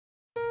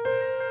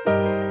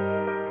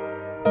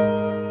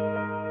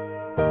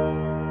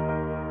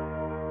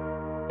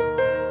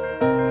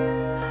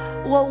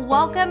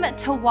welcome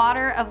to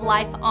Water of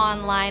Life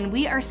Online.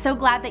 We are so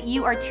glad that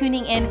you are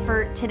tuning in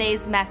for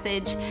today's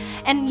message.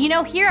 And you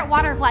know, here at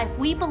Water of Life,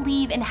 we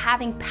believe in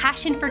having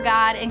passion for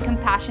God and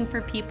compassion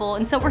for people.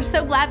 And so we're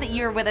so glad that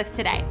you are with us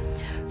today.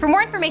 For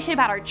more information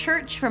about our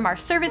church, from our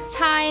service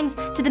times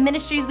to the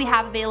ministries we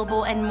have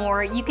available and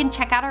more, you can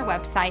check out our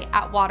website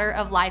at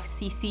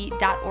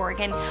wateroflifecc.org.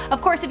 And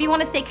of course, if you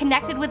want to stay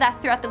connected with us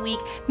throughout the week,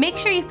 make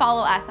sure you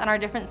follow us on our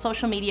different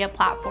social media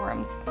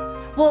platforms.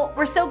 Well,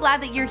 we're so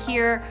glad that you're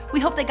here.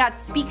 We hope that God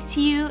speaks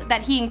to you,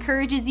 that He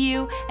encourages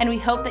you, and we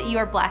hope that you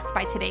are blessed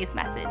by today's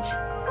message.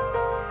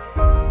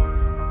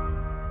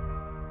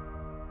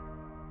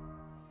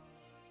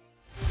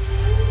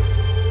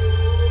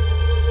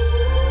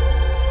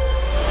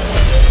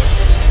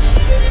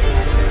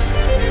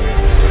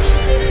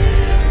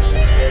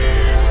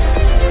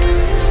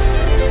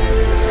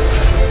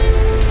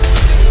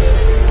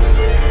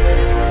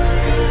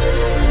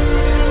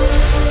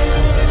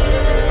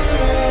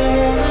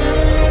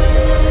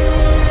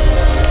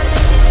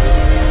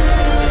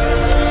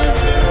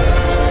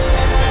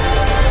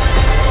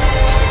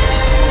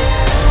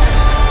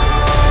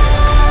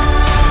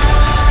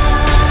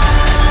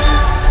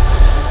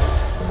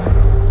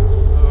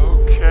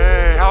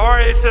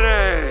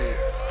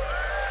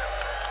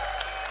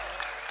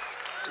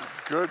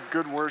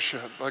 Good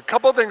worship. A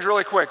couple things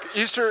really quick.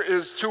 Easter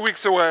is 2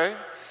 weeks away.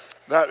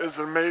 That is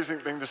an amazing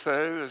thing to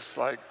say. It's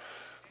like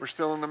we're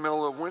still in the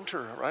middle of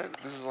winter, right?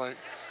 This is like,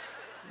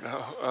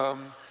 no.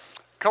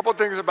 Couple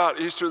things about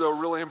Easter, though,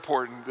 really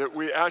important, that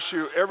we ask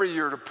you every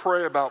year to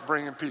pray about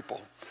bringing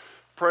people.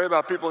 Pray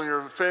about people in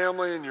your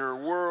family, in your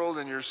world,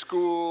 in your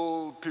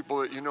school, people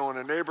that you know in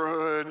a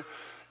neighborhood.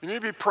 You need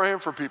to be praying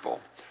for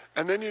people.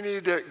 And then you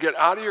need to get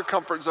out of your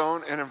comfort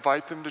zone and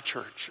invite them to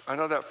church. I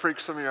know that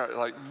freaks some of you out,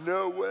 like,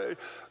 no way.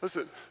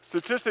 Listen,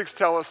 statistics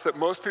tell us that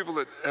most people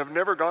that have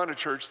never gone to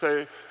church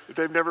say that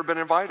they've never been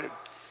invited.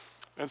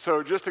 And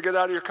so just to get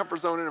out of your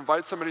comfort zone and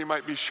invite somebody, you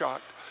might be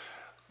shocked.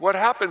 What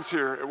happens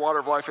here at Water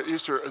of Life at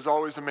Easter is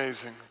always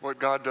amazing. What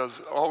God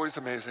does, always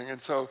amazing.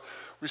 And so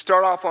we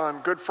start off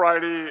on Good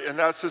Friday, and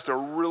that's just a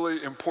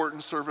really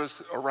important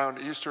service around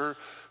Easter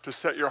to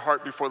set your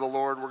heart before the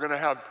Lord. We're going to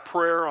have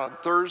prayer on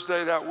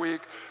Thursday that week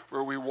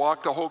where we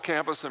walk the whole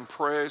campus and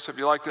pray. So if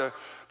you'd like to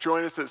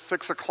join us at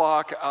 6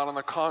 o'clock out on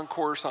the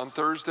concourse on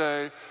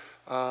Thursday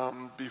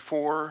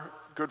before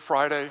Good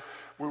Friday,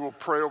 we will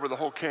pray over the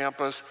whole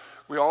campus.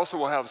 We also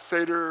will have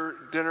Seder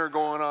dinner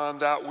going on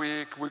that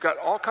week. We've got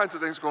all kinds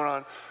of things going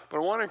on, but I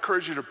want to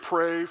encourage you to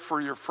pray for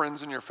your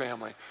friends and your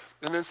family.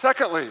 And then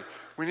secondly,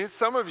 we need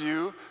some of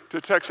you to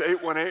text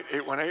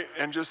 818-818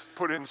 and just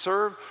put in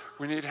serve.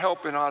 We need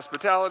help in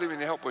hospitality. We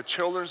need help with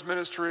children's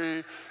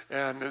ministry.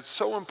 And it's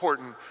so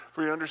important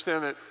for you to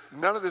understand that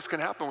none of this can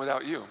happen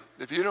without you.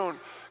 If you don't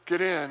get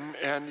in,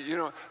 and you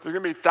know, there are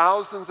going to be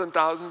thousands and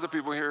thousands of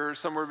people here,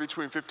 somewhere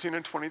between 15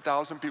 and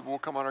 20,000 people will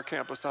come on our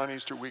campus on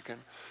Easter weekend.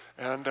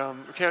 And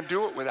we can't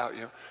do it without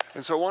you.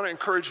 And so I want to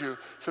encourage you,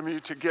 some of you,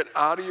 to get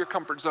out of your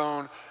comfort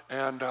zone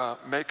and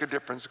make a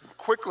difference.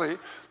 Quickly,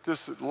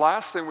 this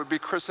last thing would be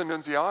Chris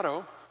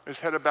Annunziato is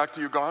headed back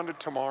to Uganda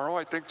tomorrow,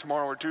 I think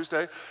tomorrow or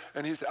Tuesday,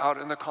 and he's out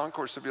in the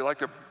concourse. If you'd like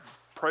to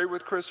pray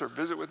with Chris or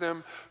visit with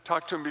him,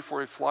 talk to him before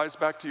he flies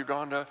back to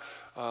Uganda,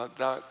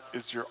 that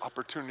is your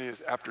opportunity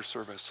is after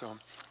service. So,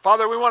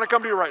 Father, we want to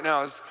come to you right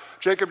now. As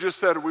Jacob just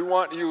said, we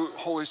want you,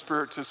 Holy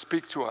Spirit, to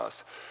speak to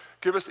us.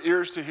 Give us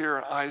ears to hear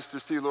and eyes to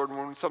see, Lord.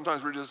 When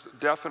sometimes we're just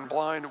deaf and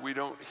blind, we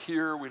don't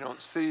hear, we don't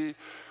see.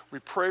 We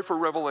pray for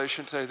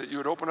revelation today, that you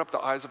would open up the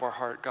eyes of our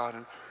heart, God,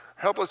 and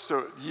help us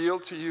to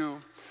yield to you,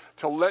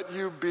 to let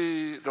you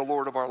be the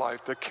Lord of our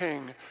life, the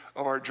King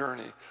of our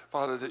journey.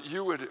 Father, that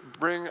you would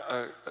bring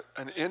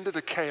an end to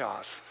the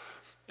chaos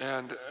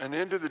and an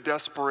end to the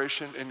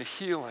desperation and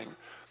healing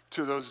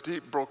to those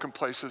deep, broken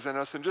places in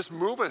us, and just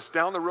move us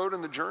down the road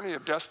in the journey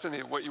of destiny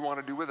of what you want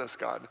to do with us,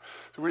 God.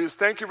 So we just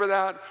thank you for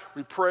that.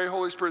 We pray,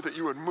 Holy Spirit, that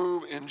you would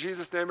move in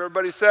Jesus' name.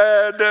 Everybody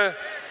said,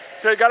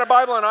 okay, got a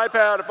Bible, an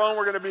iPad, a phone.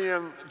 We're going to be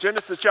in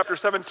Genesis chapter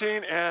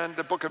 17 and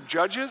the book of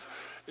Judges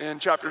in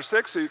chapter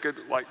 6. So you could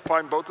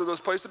find both of those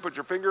places, put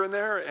your finger in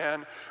there,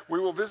 and we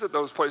will visit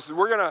those places.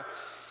 We're going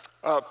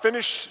to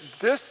finish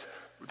this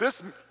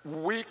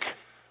week.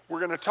 We're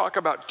going to talk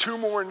about 2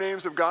 more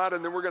names of God,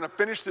 and then we're going to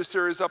finish this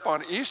series up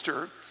on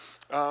Easter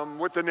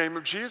with the name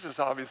of Jesus,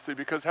 obviously,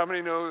 because how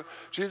many know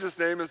Jesus'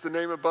 name is the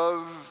name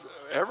above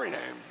every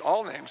name,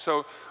 all names?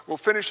 So we'll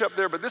finish up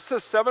there. But this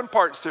is a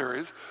 7-part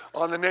series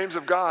on the names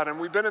of God, and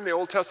we've been in the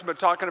Old Testament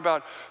talking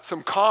about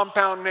some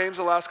compound names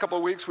the last couple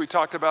of weeks. We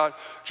talked about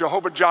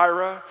Jehovah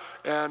Jireh,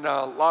 and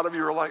a lot of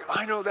you are like,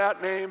 I know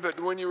that name, but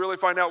when you really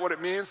find out what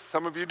it means,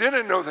 some of you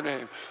didn't know the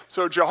name.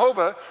 So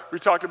Jehovah, we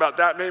talked about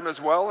that name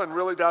as well, and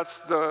really that's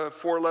the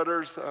 4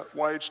 letters,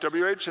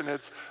 YHWH, and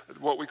it's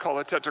what we call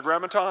a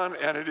tetragrammaton,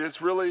 and it is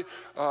really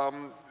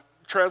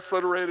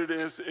transliterated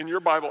is in your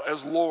Bible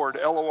as Lord,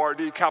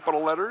 L-O-R-D,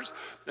 capital letters.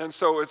 And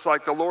so it's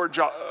like the Lord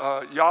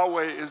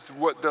Yahweh is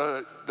what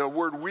the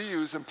word we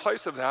use in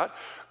place of that.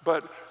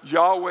 But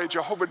Yahweh,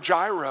 Jehovah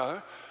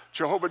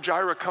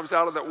Jireh comes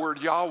out of that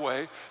word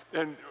Yahweh.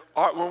 And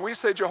when we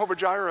say Jehovah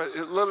Jireh,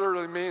 it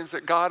literally means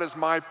that God is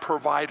my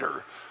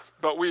provider.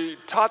 But we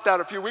taught that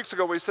a few weeks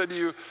ago. We said to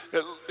you,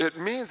 it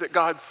means that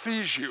God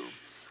sees you.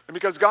 And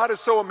because God is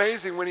so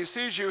amazing, when he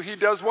sees you, he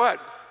does what?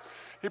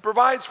 He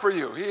provides for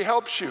you. He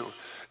helps you.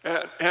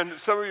 And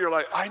some of you are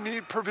like, I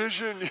need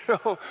provision,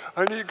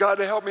 I need God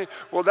to help me.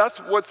 Well, that's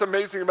what's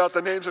amazing about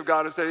the names of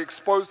God is they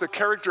expose the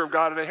character of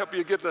God and they help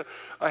you get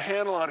a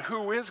handle on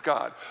who is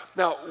God.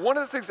 Now, one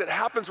of the things that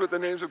happens with the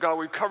names of God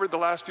we've covered the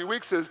last few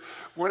weeks is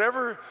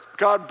whenever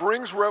God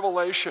brings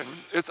revelation,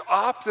 it's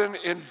often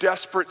in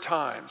desperate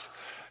times.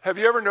 Have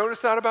you ever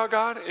noticed that about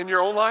God in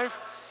your own life?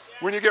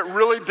 When you get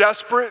really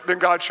desperate, then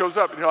God shows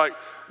up and you're like,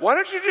 why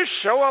don't you just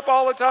show up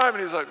all the time?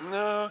 And he's like,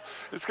 no,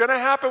 it's going to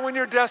happen when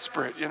you're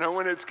desperate,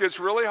 when it gets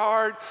really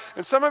hard.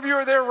 And some of you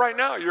are there right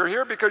now. You're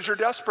here because you're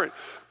desperate.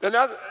 And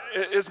that,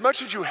 as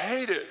much as you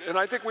hate it, and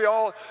I think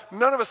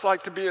none of us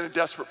like to be in a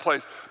desperate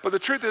place. But the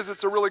truth is,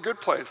 it's a really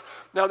good place.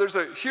 Now, there's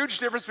a huge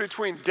difference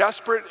between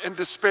desperate and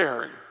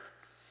despairing.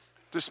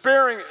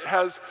 Despairing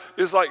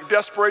is like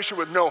desperation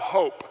with no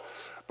hope.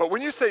 But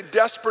when you say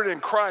desperate in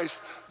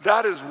Christ,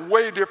 that is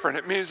way different.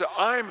 It means that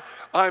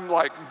I'm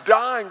like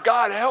dying,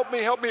 God, help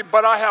me,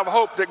 but I have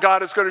hope that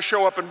God is going to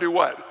show up and do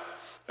what?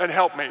 And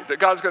help me, that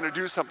God's going to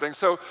do something.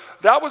 So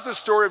that was the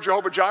story of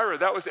Jehovah Jireh.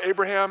 That was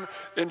Abraham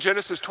in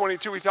Genesis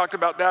 22. We talked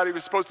about that. He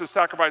was supposed to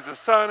sacrifice his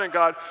son, and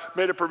God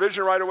made a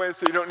provision right away and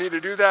said, you don't need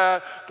to do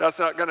that. That's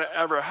not going to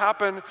ever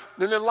happen.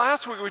 And then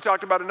last week we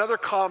talked about another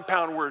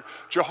compound word,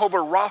 Jehovah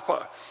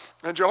Rapha.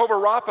 And Jehovah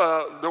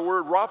Rapha, the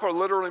word Rapha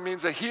literally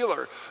means a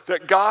healer,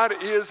 that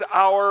God is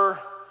our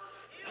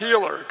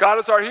healer. God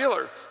is our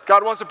healer.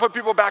 God wants to put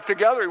people back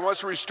together. He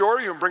wants to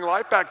restore you and bring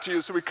life back to you.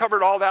 So we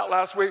covered all that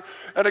last week.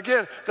 And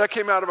again, that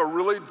came out of a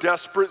really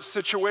desperate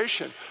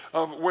situation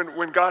of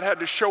when God had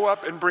to show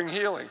up and bring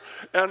healing.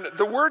 And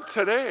the word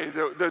today,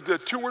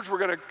 the two words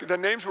the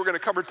names we're going to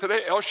cover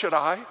today, El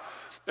Shaddai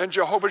and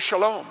Jehovah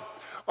Shalom,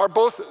 are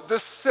both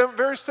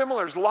very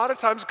similar. A lot of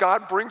times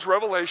God brings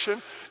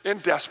revelation in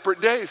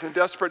desperate days, in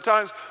desperate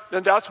times,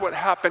 and that's what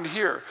happened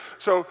here.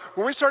 So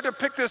when we start to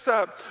pick this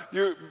up,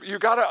 you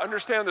got to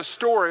understand the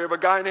story of a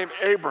guy named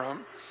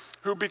Abram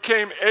who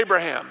became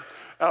Abraham.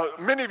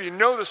 Many of you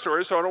know the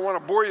story, so I don't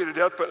want to bore you to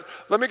death, but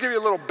let me give you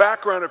a little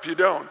background if you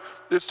don't.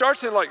 It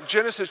starts in like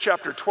Genesis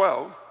chapter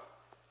 12.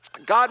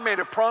 God made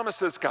a promise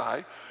to this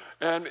guy,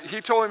 and he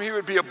told him he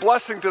would be a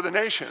blessing to the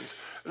nations.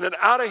 And then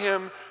out of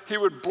him, he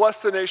would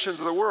bless the nations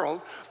of the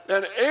world.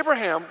 And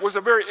Abraham was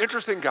a very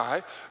interesting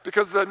guy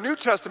because the New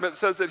Testament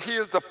says that he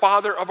is the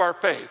father of our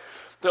faith.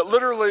 That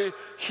literally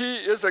he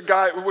is a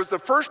guy who was the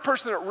first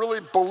person that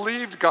really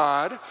believed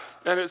God.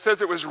 And it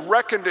says it was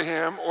reckoned to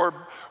him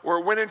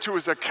or went into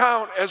his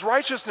account as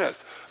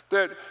righteousness.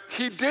 That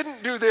he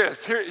didn't do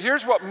this.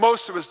 Here's what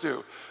most of us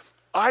do.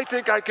 I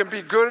think I can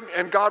be good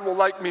and God will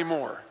like me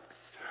more.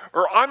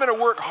 Or I'm going to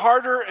work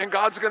harder and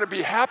God's going to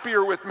be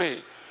happier with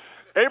me.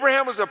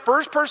 Abraham was the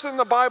first person in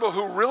the Bible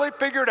who really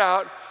figured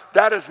out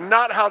that is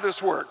not how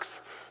this works.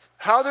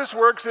 How this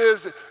works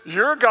is,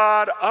 you're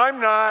God,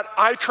 I'm not,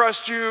 I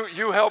trust you,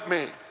 you help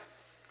me.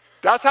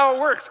 That's how it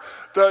works.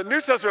 The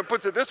New Testament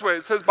puts it this way.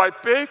 It says, by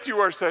faith you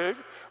are saved,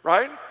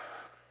 right?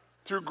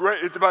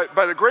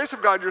 By the grace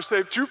of God you're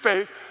saved through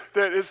faith,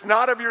 that it's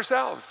not of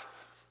yourselves.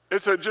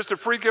 It's just a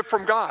free gift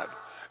from God.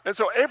 And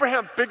so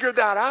Abraham figured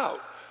that out,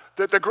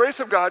 that the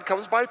grace of God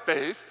comes by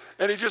faith.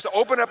 And he just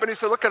opened up and he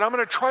said, look, I'm going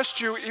to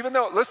trust you even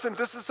though, listen,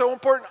 this is so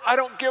important. I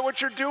don't get what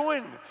you're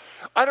doing.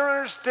 I don't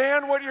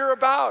understand what you're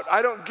about.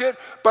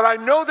 But I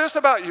know this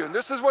about you. And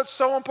this is what's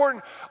so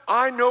important.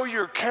 I know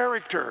your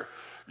character.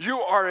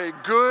 You are a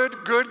good,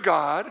 good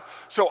God.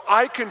 So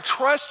I can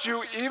trust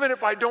you even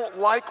if I don't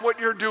like what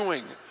you're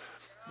doing.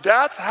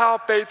 That's how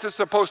faith is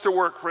supposed to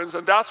work, friends.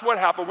 And that's what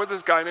happened with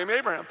this guy named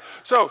Abraham.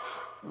 So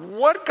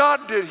what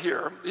God did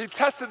here, he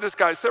tested this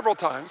guy several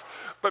times,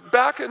 but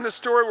back in the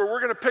story where we're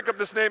going to pick up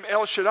this name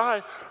El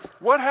Shaddai,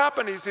 what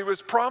happened is he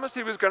was promised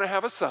he was going to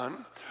have a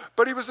son,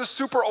 but he was a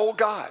super old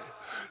guy.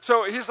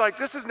 So he's like,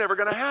 this is never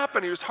going to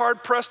happen. He was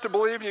hard pressed to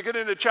believe. And you get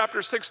into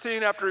chapter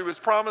 16 after he was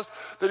promised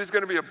that he's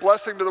going to be a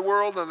blessing to the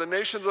world and the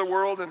nations of the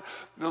world. And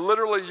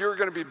literally you're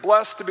going to be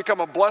blessed to become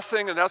a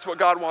blessing. And that's what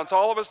God wants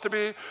all of us to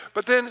be.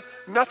 But then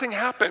nothing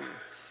happened.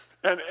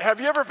 And have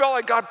you ever felt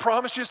like God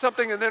promised you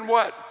something and then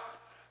what?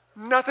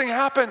 Nothing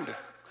happened.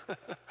 And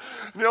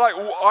you're like,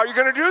 well, are you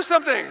going to do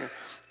something?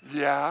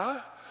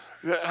 Yeah.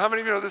 How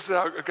many of you know this is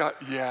how God?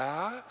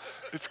 Yeah.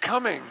 It's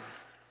coming.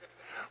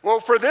 Well,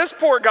 for this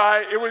poor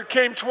guy, it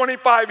came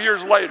 25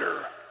 years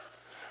later.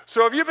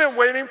 So if you've been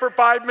waiting for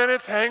 5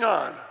 minutes, hang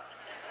on.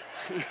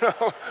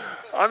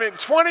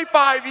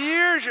 25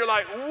 years, you're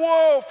like,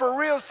 whoa, for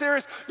real,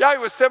 serious? Yeah, he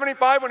was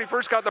 75 when he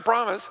first got the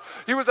promise.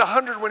 He was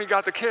 100 when he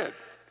got the kid.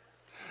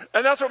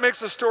 And that's what makes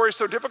the story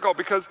so difficult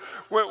because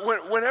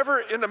whenever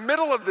in the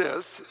middle of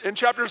this, in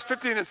chapters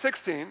 15 and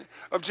 16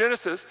 of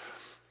Genesis,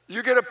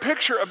 you get a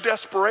picture of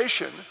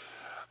desperation.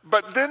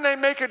 But then they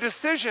make a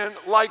decision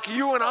like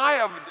you and I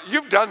have.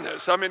 You've done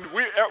this.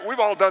 We've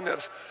all done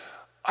this.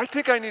 I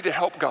think I need to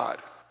help God.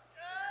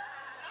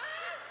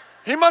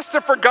 He must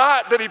have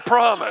forgot that he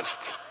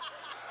promised.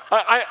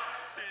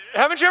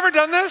 Haven't you ever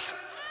done this?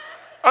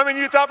 I mean,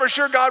 you thought for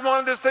sure God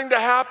wanted this thing to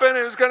happen.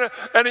 It was going to,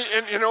 and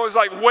it was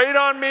like, wait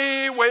on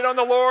me, wait on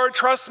the Lord,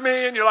 trust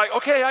me. And you're like,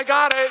 okay, I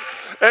got it.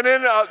 And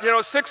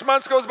then, 6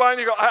 months goes by and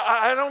you go,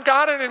 I don't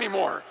got it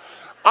anymore.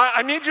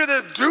 I need you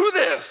to do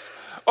this.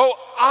 Oh,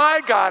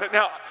 I got it.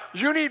 Now,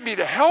 you need me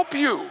to help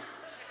you.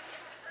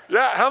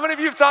 Yeah, how many of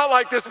you have thought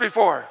like this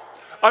before?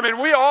 I mean,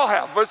 we all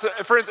have. But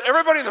friends,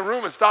 everybody in the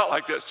room has thought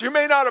like this. You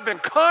may not have been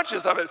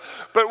conscious of it,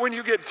 but when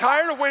you get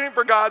tired of waiting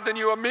for God, then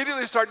you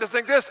immediately start to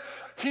think this,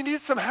 he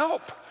needs some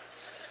help.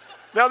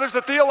 Now, there's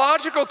a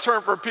theological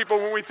term for people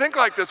when we think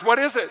like this. What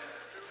is it?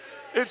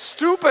 It's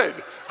stupid.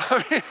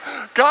 I mean,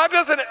 God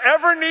doesn't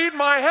ever need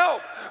my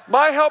help.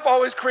 My help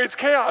always creates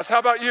chaos. How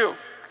about you?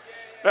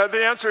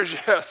 The answer is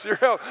yes. Your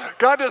help.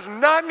 God does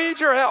not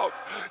need your help,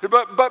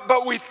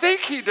 but we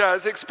think he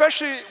does,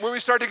 especially when we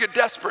start to get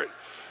desperate.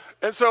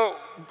 And so,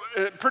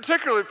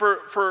 particularly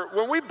for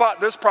when we bought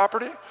this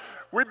property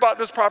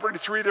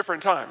 3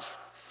 different times.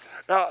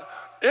 Now,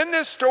 in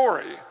this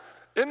story,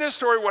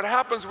 what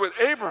happens with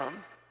Abram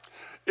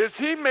is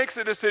he makes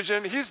a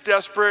decision, he's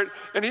desperate,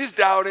 and he's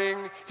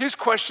doubting, he's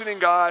questioning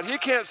God, he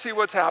can't see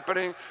what's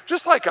happening,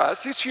 just like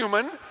us, he's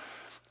human.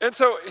 And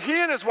so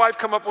he and his wife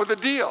come up with a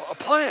deal, a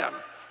plan.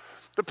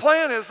 The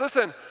plan is,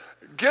 listen,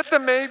 get the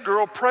maid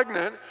girl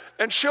pregnant,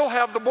 and she'll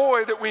have the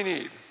boy that we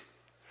need.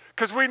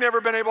 Because we've never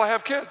been able to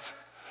have kids.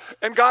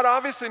 And God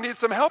obviously needs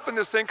some help in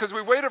this thing because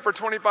we waited for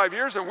 25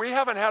 years and we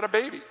haven't had a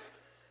baby.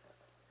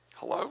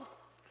 Hello?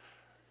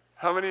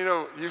 How many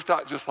know you've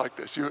thought just like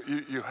this?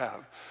 You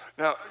have.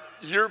 Now,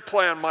 your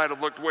plan might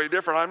have looked way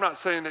different. I'm not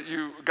saying that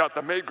you got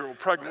the maid girl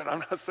pregnant. I'm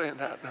not saying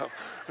that,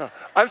 no.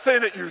 I'm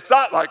saying that you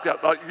thought like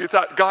that. Like you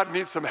thought God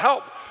needs some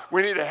help.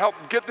 We need to help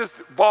get this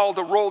ball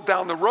to roll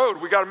down the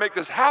road. We got to make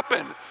this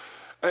happen.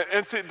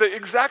 And see, the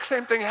exact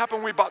same thing happened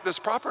when we bought this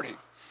property.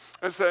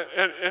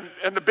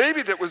 And the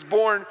baby that was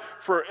born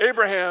for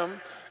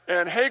Abraham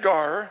and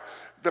Hagar,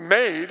 the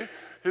maid,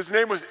 his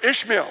name was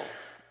Ishmael.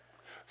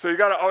 So you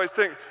got to always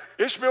think,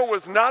 Ishmael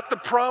was not the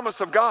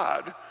promise of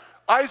God.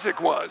 Isaac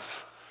was,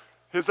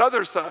 his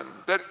other son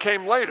that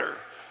came later.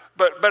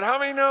 But how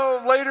many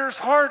know later's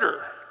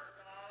harder?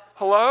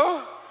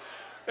 Hello?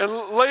 And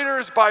later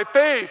is by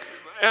faith,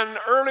 and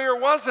earlier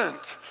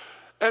wasn't.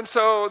 And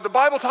so the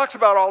Bible talks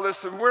about all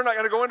this, and we're not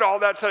going to go into all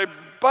that today,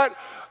 but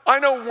I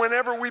know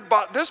whenever we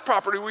bought this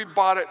property, we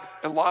bought it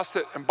and lost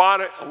it and bought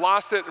it and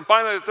lost it, and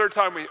finally the third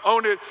time we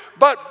owned it.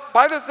 But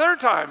by the third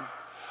time,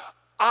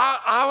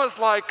 I was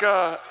like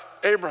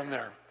Abram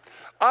there.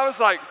 I was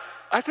like,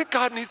 I think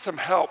God needs some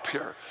help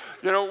here.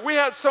 We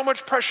had so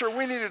much pressure.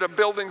 We needed a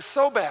building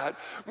so bad.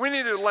 We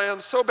needed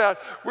land so bad.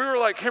 We were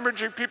like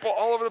hemorrhaging people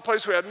all over the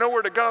place. We had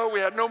nowhere to go. We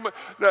had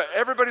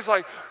everybody's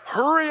like,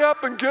 hurry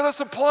up and get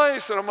us a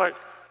place. And I'm like,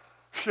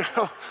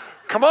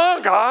 come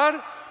on,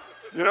 God.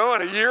 And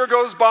a year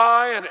goes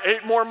by and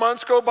 8 more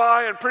months go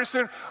by, and pretty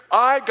soon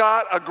I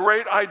got a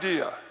great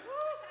idea.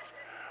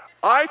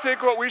 I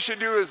think what we should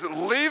do is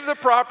leave the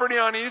property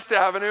on East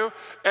Avenue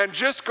and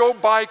just go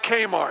buy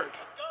Kmart.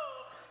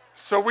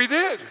 So we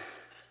did.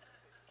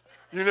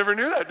 You never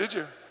knew that, did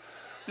you?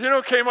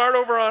 Kmart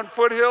over on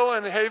Foothill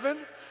and Haven?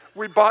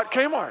 We bought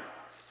Kmart.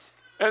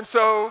 And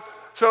so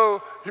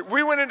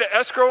we went into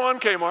escrow on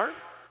Kmart,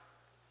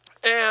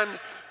 and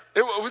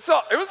it was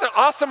an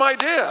awesome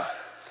idea.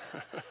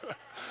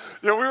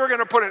 We were going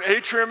to put an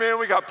atrium in.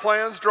 We got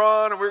plans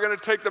drawn, and we were going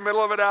to take the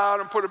middle of it out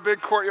and put a big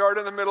courtyard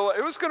in the middle.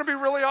 It was going to be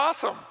really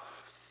awesome.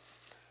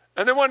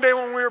 And then one day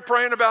when we were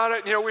praying about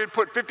it, we had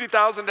put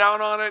 $50,000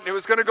 down on it, and it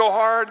was going to go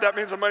hard. That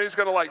means the money's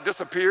going to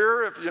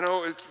disappear if you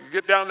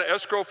get down the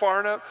escrow far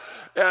enough.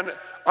 And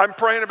I'm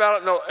praying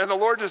about it, and the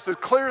Lord just as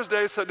clear as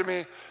day said to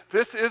me,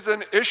 "This is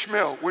an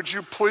Ishmael. Would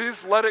you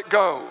please let it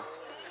go?"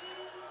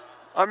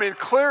 I mean,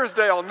 clear as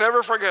day. I'll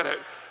never forget it.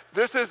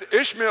 This is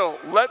Ishmael,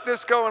 let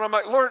this go. And I'm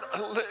like, Lord,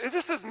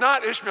 this is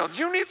not Ishmael.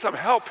 You need some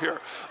help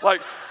here.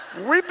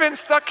 We've been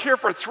stuck here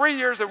for 3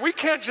 years and we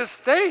can't just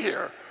stay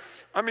here.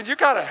 I mean, you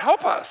got to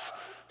help us.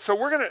 So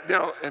we're going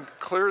to, and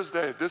clear as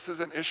day, this is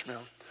an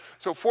Ishmael.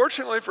 So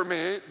fortunately for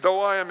me,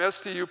 though I am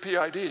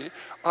STUPID,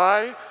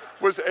 I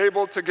was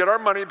able to get our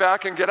money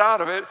back and get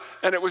out of it.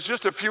 And it was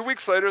just a few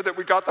weeks later that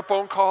we got the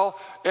phone call,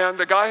 and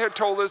the guy had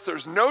told us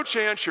there's no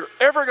chance you're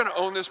ever going to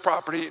own this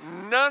property,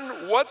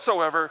 none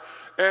whatsoever.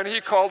 And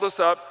he called us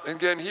up.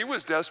 Again, he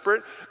was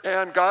desperate,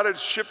 and God had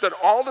shifted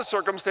all the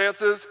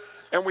circumstances,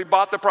 and we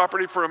bought the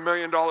property for $1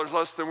 million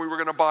less than we were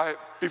going to buy it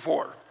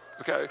before.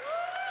 Okay,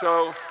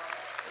 so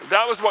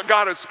that was what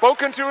God had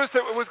spoken to us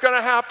that was going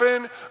to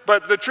happen.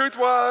 But the truth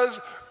was,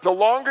 the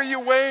longer you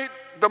wait,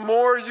 the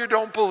more you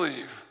don't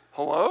believe.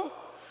 Hello?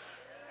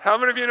 How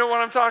many of you know what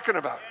I'm talking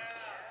about?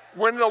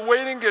 When the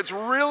waiting gets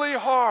really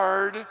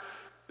hard,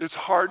 it's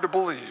hard to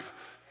believe.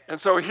 And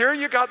so here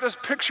you got this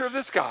picture of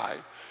this guy,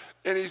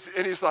 and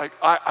he's like,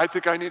 I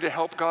think I need to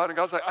help God. And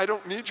God's like, I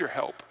don't need your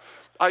help.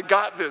 I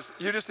got this.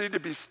 You just need to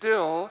be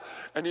still,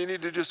 and you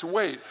need to just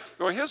wait.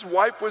 His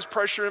wife was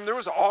pressuring him. There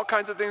was all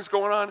kinds of things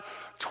going on.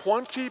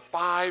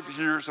 25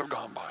 years have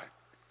gone by.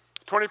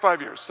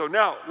 25 years. So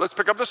now, let's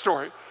pick up the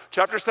story.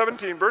 Chapter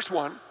 17, verse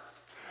 1.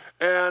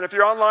 And if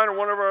you're online or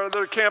one of our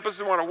other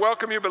campuses, we want to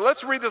welcome you, but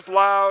let's read this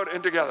loud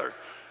and together.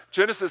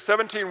 Genesis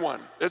 17:1.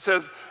 It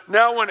says,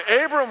 "Now when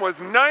Abram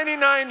was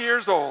 99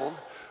 years old,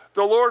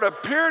 the Lord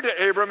appeared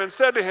to Abram and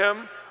said to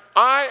him,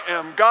 I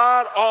am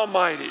God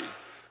Almighty.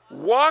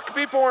 Walk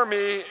before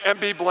me and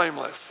be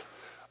blameless.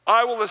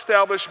 I will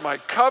establish my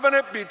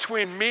covenant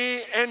between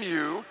me and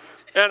you,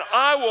 and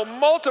I will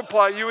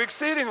multiply you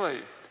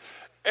exceedingly."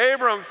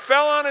 Abram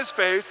fell on his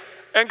face,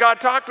 and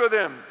God talked with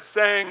him,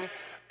 saying,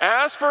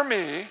 "As for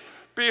me,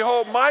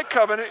 behold, my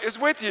covenant is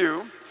with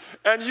you,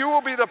 and you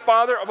will be the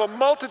father of a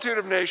multitude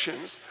of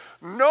nations.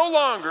 No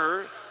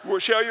longer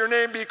shall your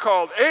name be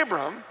called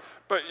Abram,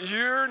 but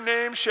your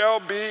name shall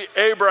be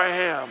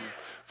Abraham,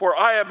 for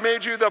I have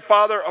made you the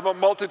father of a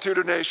multitude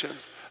of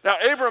nations." Now,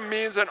 Abram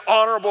means an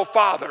honorable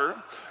father,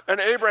 and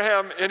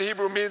Abraham in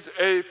Hebrew means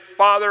a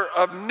father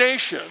of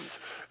nations.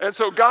 And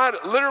so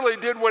God literally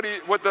did what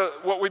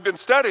we've been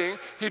studying.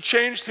 He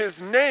changed his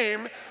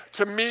name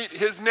to meet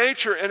his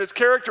nature and his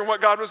character, and what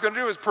God was going to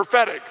do is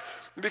prophetic.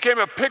 It became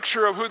a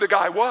picture of who the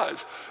guy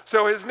was.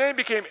 So his name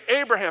became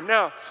Abraham.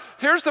 Now,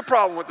 here's the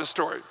problem with the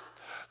story.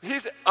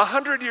 He's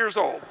 100 years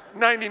old,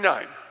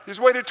 99. He's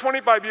waited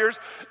 25 years,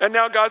 and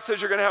now God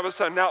says you're going to have a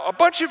son. Now, a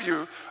bunch of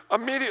you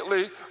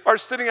immediately are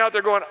sitting out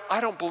there going, I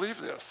don't believe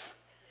this.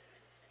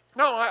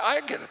 No,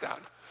 I get it that.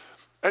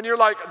 And you're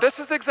like, this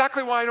is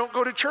exactly why I don't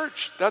go to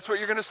church. That's what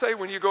you're going to say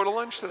when you go to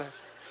lunch today.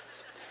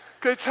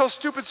 They tell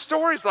stupid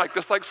stories like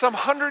this, like some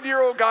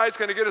 100-year-old guy's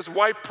going to get his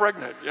wife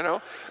pregnant,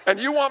 and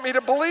you want me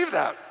to believe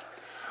that.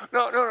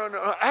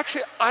 No.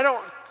 Actually, I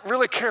don't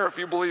really care if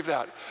you believe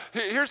that.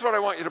 Here's what I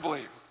want you to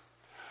believe.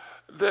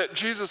 That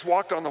Jesus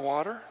walked on the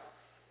water,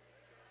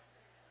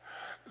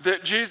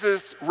 that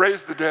Jesus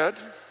raised the dead,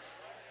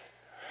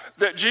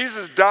 that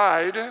Jesus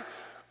died,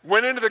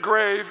 went into the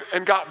grave,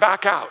 and got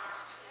back out.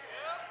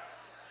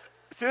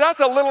 See, that's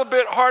a little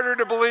bit harder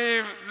to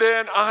believe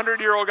than a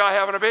 100-year-old guy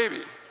having a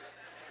baby.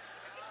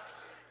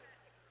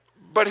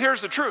 But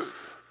here's the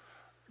truth.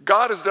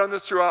 God has done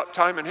this throughout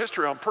time and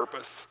history on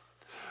purpose.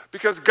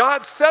 Because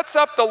God sets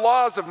up the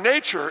laws of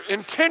nature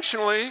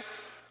intentionally,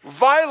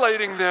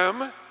 violating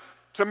them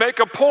to make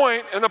a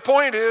point, and the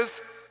point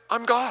is,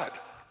 I'm God.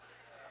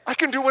 I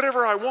can do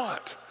whatever I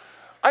want.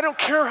 I don't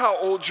care how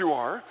old you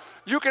are.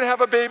 You can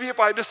have a baby if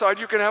I decide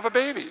you can have a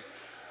baby.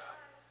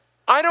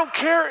 I don't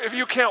care if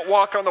you can't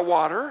walk on the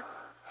water.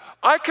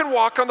 I can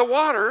walk on the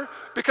water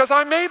because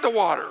I made the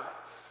water.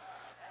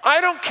 I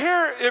don't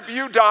care if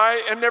you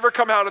die and never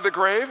come out of the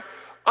grave.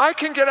 I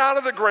can get out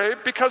of the grave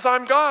because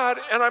I'm God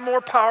and I'm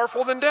more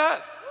powerful than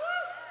death.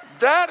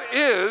 That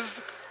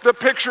is the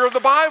picture of the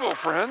Bible,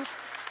 friends.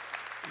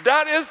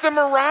 That is the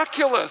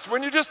miraculous.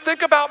 When you just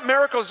think about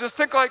miracles, just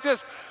think like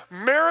this.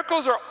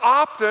 Miracles are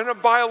often a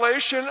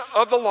violation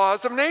of the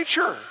laws of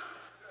nature.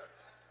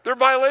 They're a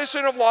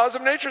violation of laws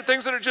of nature,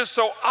 things that are just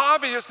so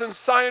obvious and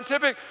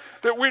scientific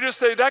that we just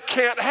say, that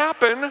can't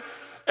happen.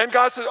 And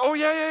God says, oh,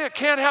 yeah, it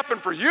can't happen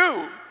for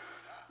you,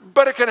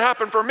 but it can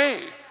happen for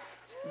me.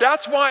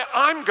 That's why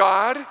I'm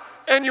God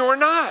and you're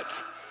not.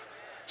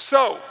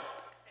 So,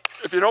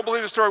 if you don't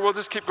believe the story, we'll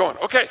just keep going.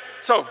 Okay,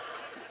 so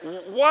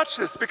watch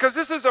this, because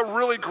this is a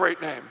really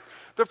great name.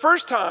 The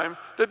first time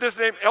that this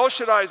name El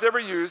Shaddai is ever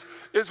used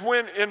is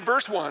when in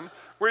verse 1,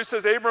 where he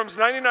says, Abram's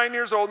 99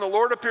 years old, and the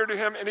Lord appeared to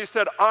him, and he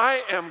said,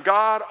 I am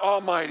God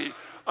Almighty.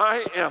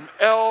 I am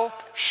El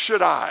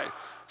Shaddai.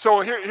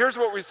 So here's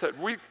what we said.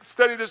 We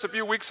studied this a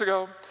few weeks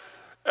ago.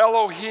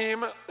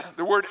 Elohim,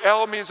 the word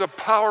El means a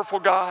powerful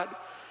God.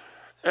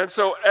 And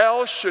so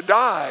El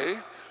Shaddai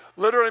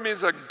literally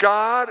means a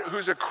God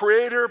who's a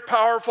creator,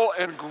 powerful,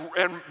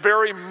 and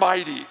very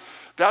mighty.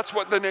 That's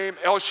what the name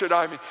El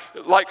Shaddai means.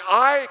 Like,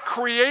 I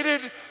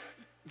created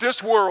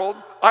this world,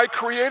 I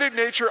created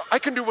nature, I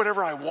can do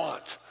whatever I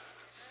want.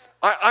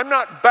 I'm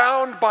not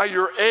bound by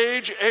your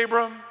age,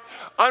 Abram.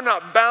 I'm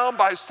not bound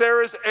by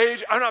Sarah's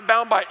age. I'm not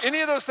bound by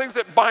any of those things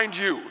that bind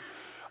you.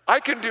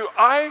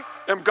 I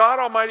am God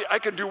Almighty. I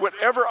can do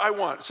whatever I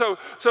want. So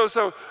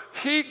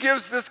he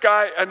gives this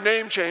guy a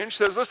name change,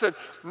 says, listen,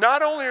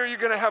 not only are you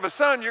going to have a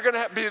son, you're going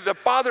to be the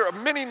father of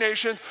many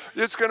nations.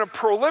 It's going to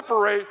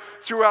proliferate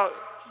throughout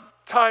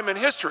time and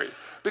history,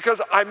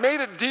 because I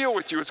made a deal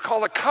with you. It's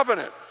called a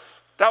covenant.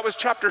 That was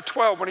chapter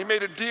 12 when he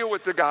made a deal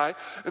with the guy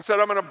and said,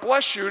 I'm going to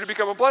bless you to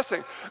become a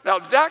blessing. Now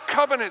that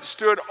covenant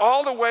stood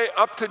all the way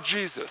up to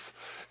Jesus.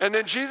 And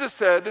then Jesus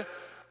said,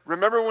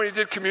 remember when he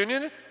did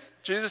communion?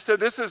 Jesus said,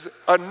 this is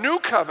a new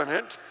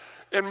covenant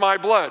in my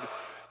blood.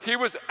 He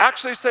was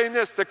actually saying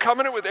this, the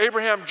covenant with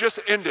Abraham just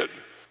ended,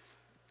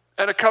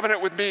 and a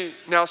covenant with me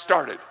now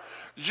started.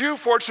 You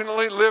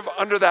fortunately live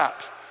under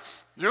that.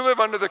 You live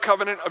under the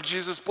covenant of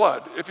Jesus'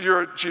 blood. If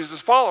you're a Jesus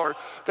follower,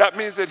 that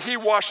means that he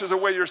washes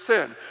away your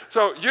sin.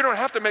 So you don't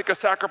have to make a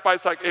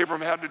sacrifice like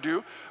Abram had to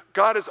do.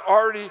 God has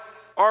already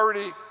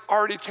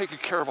taken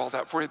care of all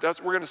that for you.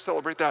 We're going to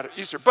celebrate that at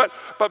Easter. But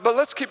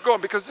let's keep going,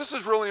 because this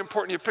is really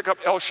important. You pick up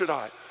El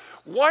Shaddai.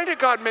 Why did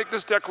God make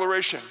this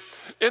declaration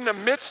in the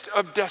midst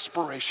of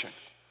desperation?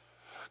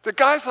 The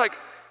guy's like,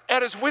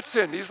 at his wit's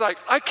end. He's like,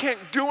 I can't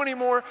do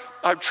anymore.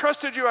 I've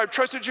trusted you.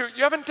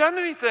 You haven't done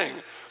anything.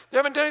 You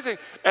haven't done anything.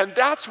 And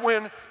that's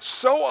when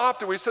so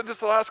often, we said this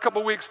the last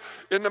couple of weeks,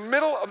 in the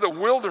middle of the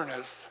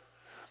wilderness,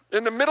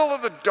 in the middle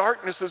of the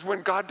darkness is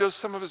when God does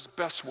some of his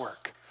best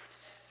work.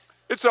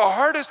 It's the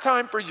hardest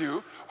time for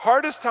you,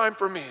 hardest time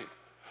for me,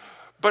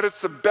 but it's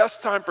the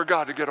best time for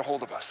God to get a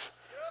hold of us.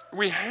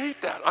 We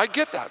hate that. I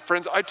get that,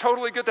 friends. I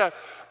totally get that.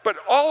 But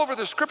all over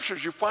the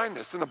scriptures, you find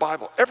this in the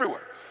Bible,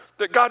 everywhere,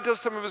 that God does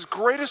some of his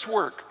greatest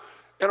work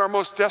in our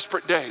most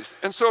desperate days.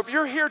 And so if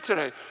you're here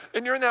today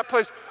and you're in that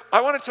place,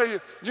 I want to tell you,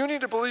 you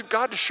need to believe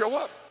God to show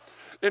up.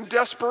 In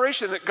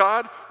desperation, that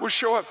God would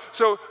show up.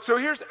 So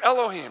here's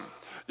Elohim.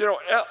 You know,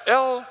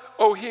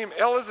 Elohim,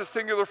 El is a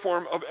singular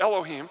form of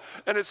Elohim,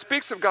 and it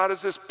speaks of God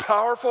as this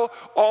powerful,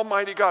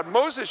 almighty God.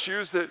 Moses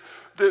used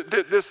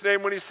this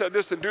name when he said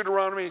this in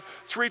Deuteronomy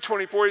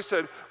 3:24. He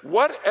said,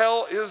 what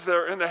El is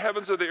there in the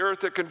heavens of the earth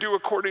that can do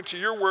according to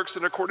your works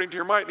and according to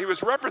your might? And he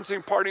was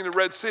referencing parting the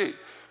Red Sea.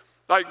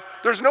 Like,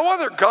 there's no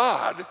other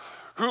God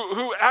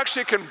who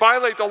actually can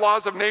violate the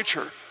laws of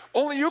nature.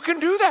 Only you can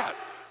do that.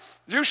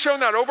 You've shown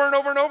that over and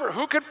over and over.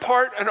 Who could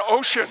part an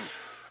ocean?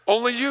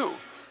 Only you.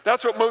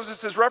 That's what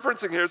Moses is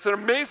referencing here. It's an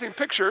amazing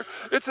picture.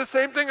 It's the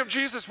same thing of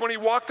Jesus when he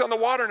walked on the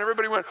water and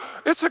everybody went,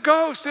 it's a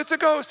ghost, it's a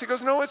ghost. He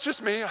goes, no, it's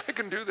just me. I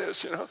can do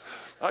this, you know.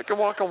 I can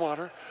walk on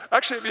water.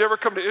 Actually, if you ever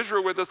come to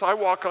Israel with us, I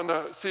walk on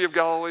the Sea of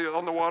Galilee,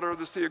 on the water of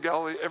the Sea of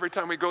Galilee every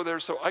time we go there,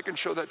 so I can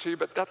show that to you,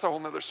 but that's a whole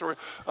nother story.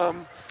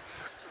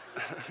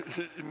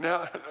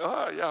 Yeah,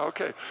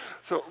 okay.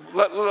 So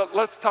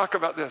let's talk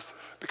about this,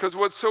 because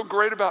what's so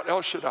great about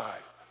El Shaddai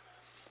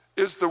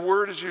is the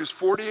word is used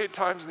 48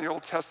 times in the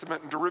Old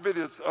Testament and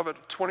derivatives of it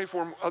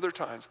 24 other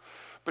times.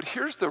 But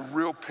here's the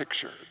real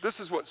picture.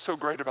 This is what's so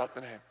great about the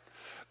name.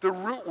 The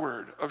root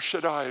word of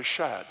Shaddai is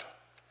shad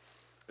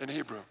in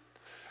Hebrew.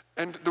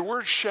 And the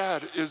word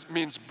shad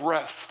means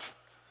breast.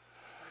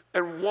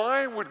 And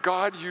why would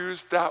God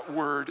use that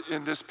word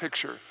in this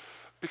picture?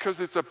 Because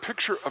it's a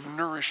picture of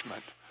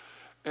nourishment.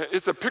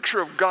 It's a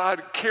picture of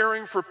God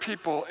caring for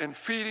people and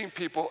feeding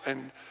people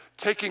and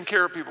taking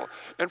care of people.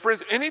 And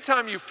friends,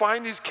 anytime you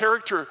find these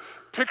character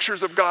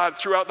pictures of God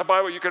throughout the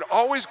Bible, you can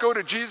always go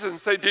to Jesus and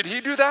say, did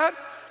he do that?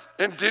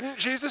 And didn't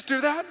Jesus do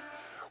that?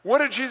 What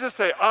did Jesus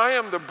say? I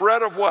am the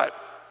bread of what?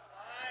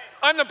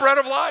 I'm the bread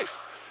of life.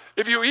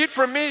 If you eat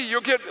from me,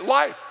 you'll get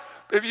life.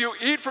 If you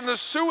eat from the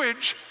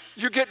sewage,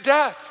 you get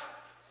death.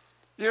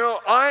 You know,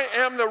 I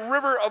am the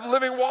river of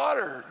living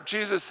water,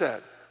 Jesus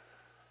said.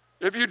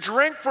 If you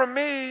drink from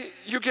me,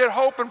 you get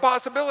hope and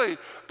possibility.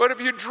 But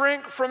if you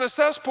drink from the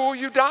cesspool,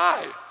 you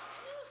die.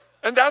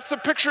 And that's the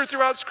picture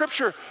throughout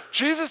Scripture.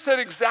 Jesus said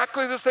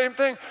exactly the same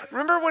thing.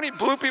 Remember when he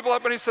blew people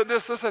up and he said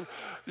this, listen,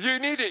 you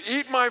need to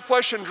eat my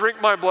flesh and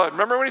drink my blood.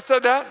 Remember when he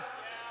said that?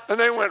 And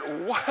they went,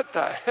 what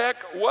the heck?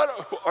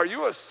 What? Are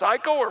you a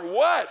psycho or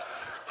what?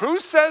 Who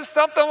says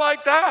something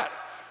like that?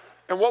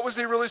 And what was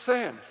he really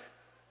saying?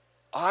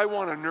 I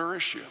want to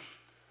nourish you.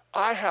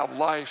 I have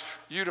life.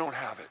 You don't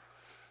have it.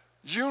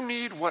 You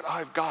need what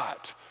I've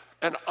got,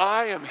 and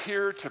I am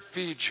here to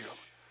feed you.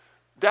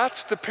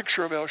 That's the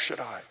picture of El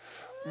Shaddai.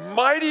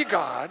 Mighty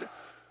God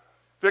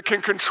that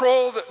can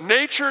control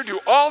nature, do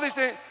all these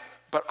things,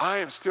 but I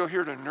am still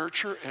here to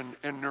nurture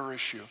and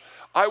nourish you.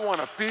 I want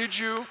to feed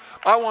you.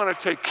 I want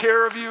to take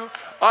care of you.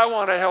 I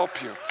want to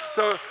help you.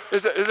 So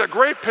it's a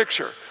great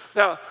picture.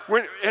 Now,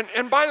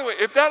 and by the way,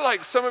 if that,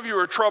 like, some of you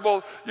are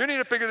troubled, you need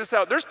to figure this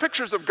out. There's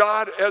pictures of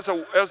God as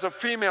a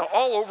female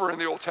all over in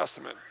the Old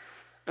Testament.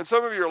 And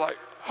some of you are like,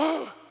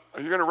 oh,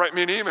 you're going to write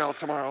me an email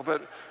tomorrow.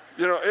 But,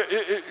 you know,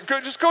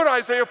 just go to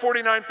Isaiah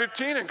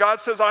 49:15, and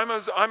God says, I'm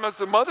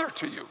as a mother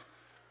to you.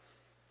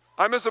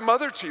 I'm as a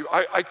mother to you.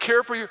 I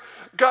care for you.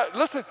 God,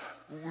 listen,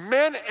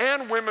 men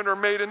and women are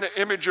made in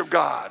the image of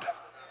God.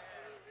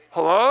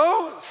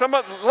 Hello?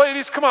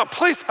 Ladies, come on,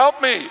 please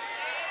help me.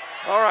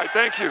 All right,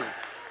 thank you.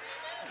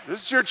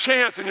 This is your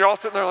chance, and you're all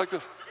sitting there like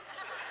this.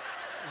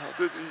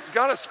 You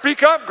got to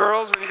speak up,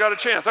 girls, when you got a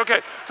chance.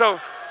 Okay, so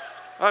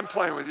I'm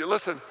playing with you.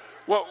 Listen,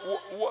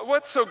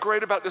 what's so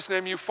great about this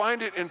name? You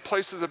find it in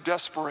places of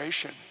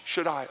desperation,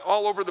 Shaddai,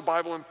 all over the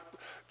Bible. And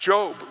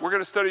Job, we're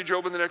going to study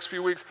Job in the next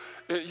few weeks.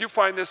 You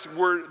find this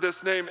word,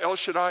 this name, El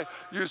Shaddai,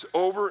 used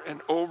over and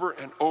over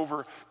and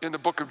over in the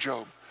book of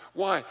Job.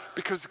 Why?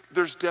 Because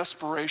there's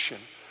desperation.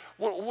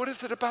 What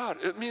is it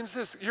about? It means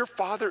this: your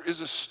Father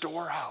is a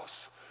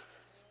storehouse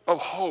of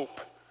hope,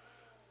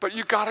 but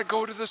you got to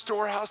go to the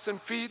storehouse and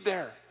feed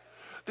there.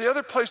 The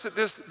other place that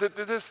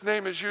this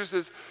name is used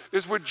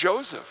is with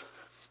Joseph.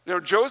 You know,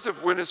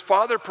 Joseph, when his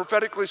father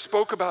prophetically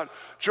spoke about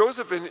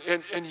Joseph,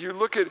 and you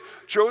look at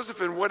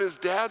Joseph and what his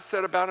dad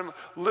said about him,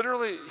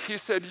 literally he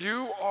said,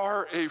 you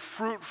are a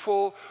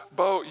fruitful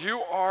bow.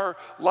 You are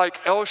like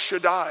El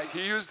Shaddai.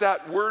 He used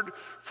that word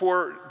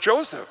for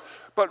Joseph.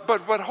 But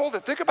hold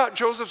it, think about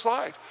Joseph's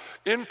life.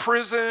 In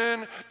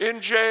prison,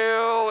 in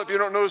jail. If you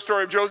don't know the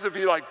story of Joseph,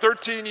 he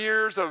 13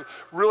 years of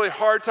really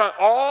hard time,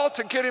 all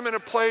to get him in a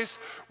place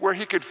where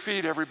he could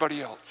feed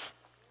everybody else.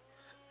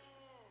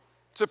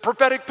 It's a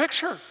prophetic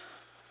picture.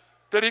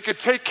 that he could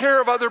take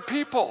care of other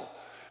people.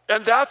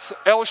 And that's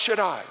El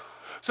Shaddai.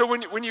 So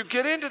when you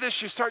get into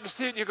this, you start to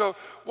see it and you go,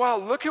 wow,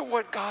 look at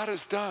what God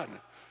has done.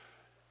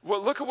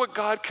 Well, look at what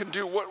God can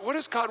do. What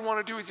does God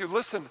want to do with you?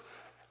 Listen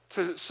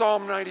to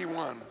Psalm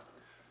 91.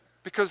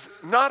 Because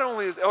not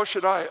only is El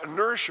Shaddai a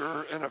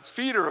nourisher and a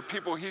feeder of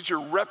people, he's your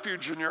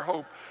refuge and your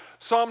hope.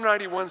 Psalm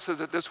 91 says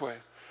it this way: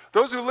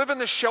 those who live in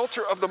the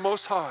shelter of the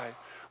Most High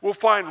will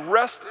find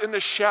rest in the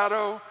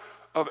shadow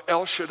of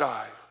El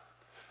Shaddai.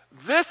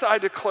 This I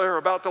declare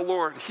about the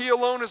Lord. He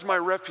alone is my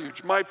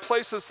refuge, my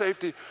place of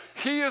safety.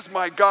 He is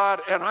my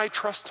God, and I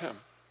trust him.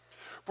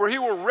 For he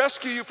will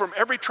rescue you from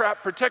every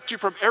trap, protect you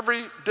from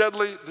every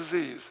deadly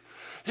disease.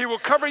 He will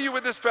cover you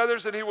with his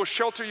feathers, and he will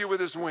shelter you with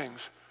his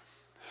wings.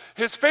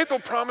 His faithful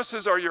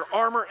promises are your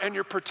armor and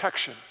your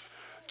protection.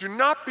 Do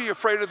not be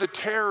afraid of the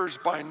terrors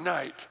by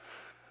night,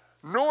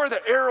 nor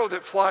the arrow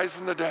that flies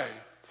in the day.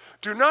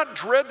 Do not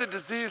dread the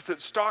disease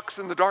that stalks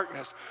in the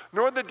darkness,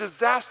 nor the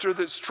disaster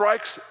that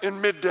strikes in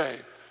midday.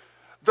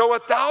 Though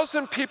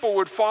 1,000 people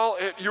would fall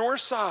at your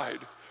side,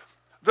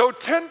 though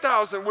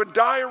 10,000 would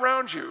die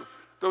around you,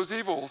 those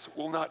evils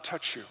will not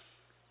touch you.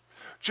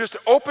 Just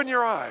open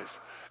your eyes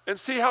and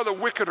see how the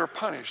wicked are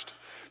punished.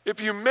 If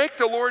you make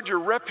the Lord your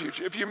refuge,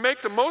 if you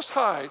make the Most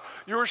High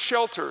your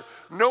shelter,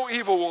 no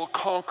evil will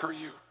conquer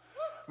you.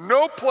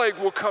 No plague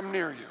will come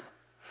near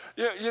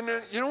you.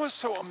 You know what's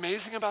so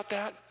amazing about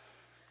that?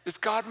 Is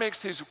God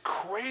makes these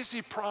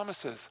crazy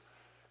promises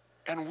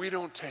and we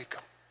don't take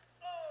them.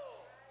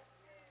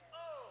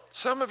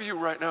 Some of you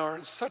right now are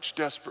in such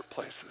desperate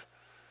places.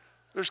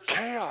 There's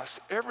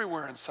chaos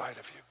everywhere inside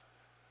of you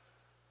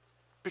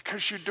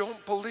because you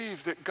don't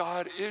believe that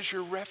God is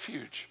your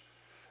refuge,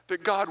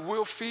 that God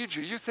will feed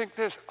you. You think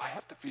this, I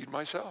have to feed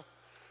myself.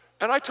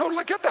 And I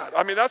totally get that.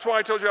 I mean, that's why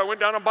I told you I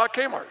went down and bought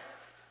Kmart.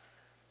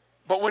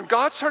 But when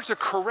God starts to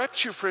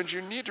correct you, friends,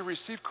 you need to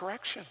receive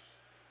correction.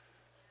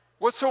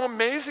 What's so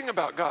amazing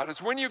about God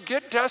is when you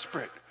get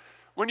desperate,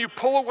 when you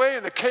pull away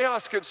and the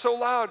chaos gets so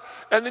loud,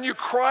 and then you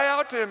cry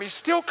out to him, he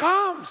still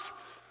comes.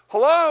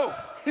 Hello?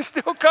 He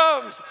still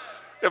comes.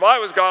 If I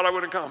was God, I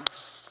wouldn't come.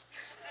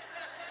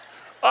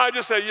 I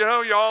just say,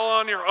 y'all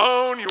on your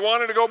own. You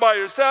wanted to go by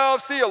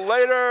yourself. See you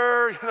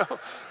later.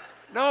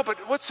 No, but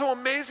what's so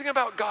amazing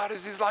about God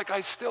is he's like,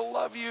 I still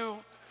love you.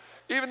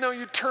 Even though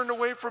you turned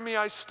away from me,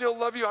 I still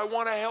love you. I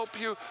want to help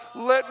you.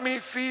 Let me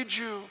feed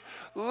you.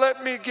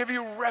 Let me give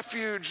you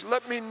refuge.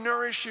 Let me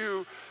nourish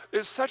you.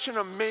 It's such an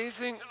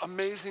amazing,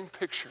 amazing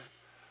picture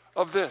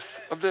of this,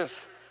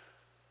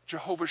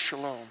 Jehovah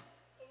Shalom.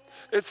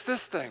 It's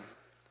this thing.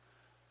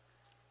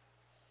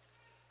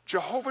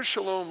 Jehovah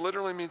Shalom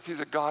literally means he's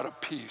a God of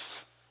peace.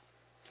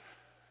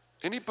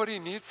 Anybody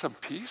need some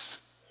peace?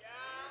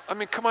 I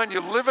mean, come on,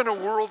 you live in a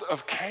world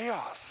of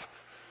chaos.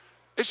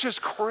 It's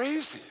just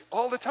crazy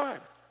all the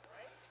time.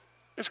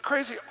 It's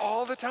crazy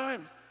all the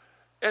time.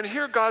 And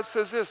here God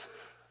says this,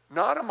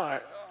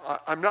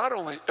 I'm not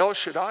only El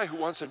Shaddai who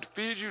wants to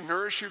feed you,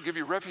 nourish you, give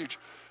you refuge.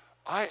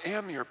 I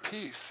am your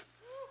peace.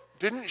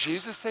 Didn't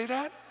Jesus say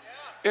that?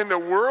 In the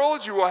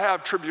world you will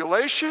have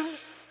tribulation,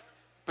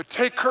 but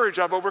take courage,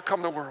 I've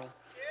overcome the world.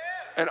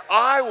 And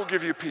I will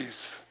give you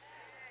peace.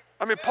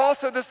 I mean, Paul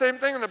said the same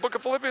thing in the book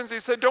of Philippians. He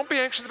said, don't be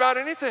anxious about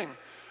anything,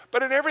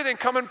 but in everything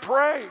come and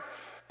pray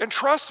and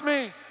trust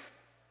me.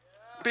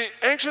 Be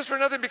anxious for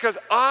nothing because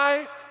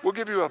I will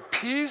give you a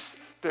peace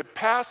that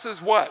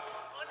passes what?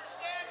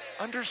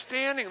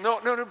 Understanding. No,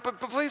 but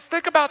please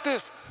think about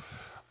this.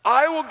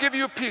 I will give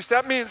you a peace.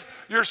 That means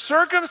your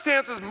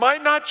circumstances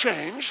might not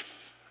change,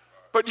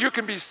 but you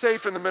can be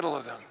safe in the middle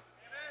of them.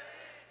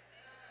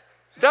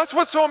 That's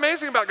what's so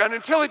amazing about God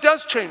until he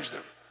does change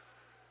them.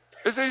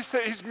 Is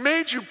that he's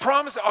made you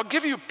promise, I'll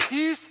give you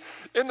peace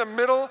in the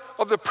middle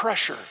of the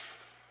pressure.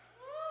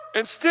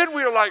 Instead,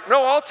 we are like,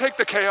 no, I'll take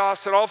the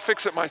chaos and I'll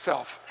fix it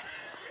myself.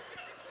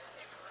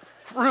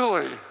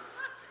 Really?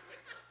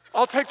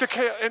 I'll take the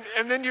chaos.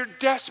 And then you're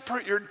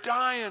desperate, you're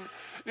dying.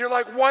 And you're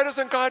like, why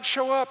doesn't God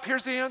show up?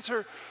 Here's the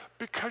answer.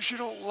 Because you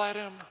don't let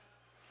him.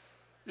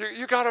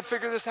 You got to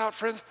figure this out,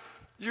 friends.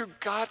 You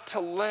got to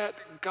let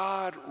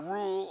God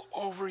rule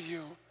over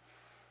you.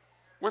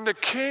 When the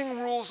king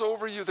rules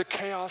over you, the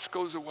chaos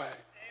goes away.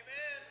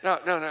 Amen.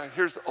 Now,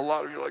 here's a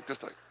lot of you like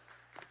this, like,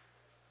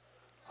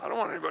 I don't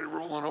want anybody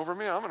ruling over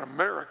me. I'm an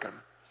American.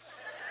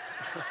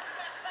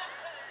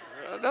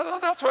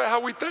 That's how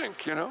we think,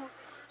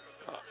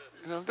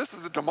 This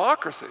is a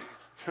democracy.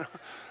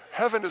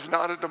 Heaven is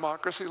not a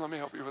democracy. Let me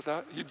help you with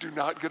that. You do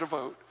not get a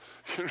vote.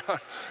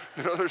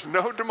 There's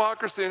no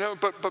democracy in heaven.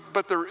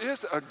 But there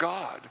is a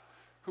God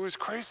who is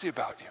crazy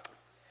about you,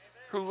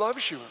 who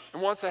loves you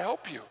and wants to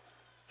help you,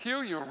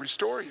 heal you and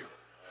restore you.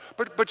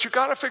 But you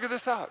got to figure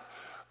this out.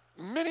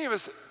 Many of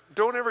us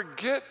don't ever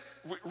get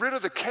rid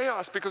of the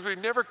chaos because we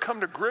never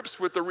come to grips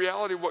with the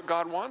reality of what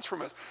God wants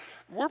from us.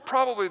 We're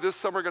probably this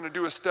summer going to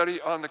do a study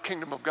on the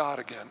kingdom of God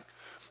again.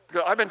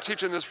 I've been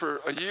teaching this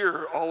for a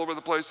year all over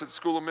the place at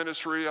School of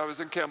Ministry. I was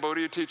in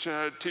Cambodia teaching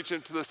it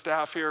to the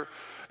staff here.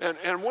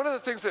 And one of the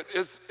things that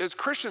as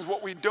Christians,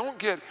 what we don't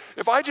get,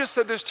 if I just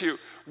said this to you,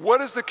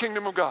 what is the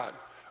kingdom of God?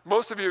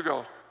 Most of you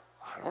go,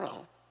 I don't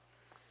know.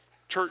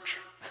 Church.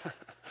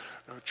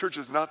 No, church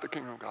is not the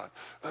kingdom of God.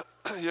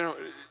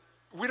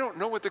 We don't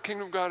know what the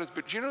kingdom of God is,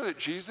 but do you know that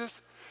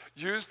Jesus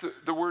used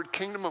the word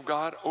kingdom of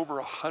God over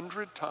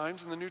 100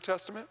 times in the New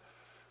Testament?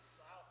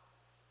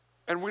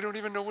 And we don't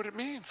even know what it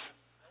means.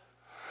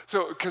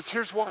 So, because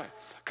here's why.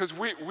 Because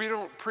we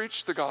don't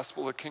preach the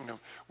gospel of the kingdom.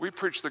 We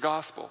preach the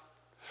gospel.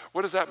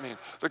 What does that mean?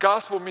 The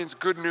gospel means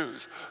good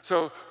news.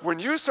 So when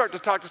you start to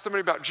talk to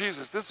somebody about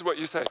Jesus, this is what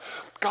you say.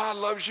 God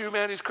loves you,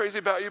 man. He's crazy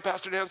about you.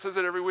 Pastor Dan says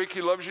it every week.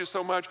 He loves you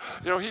so much.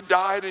 He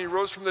died and he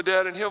rose from the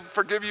dead, and he'll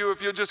forgive you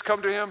if you'll just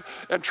come to him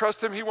and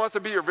trust him. He wants to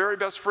be your very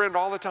best friend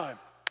all the time.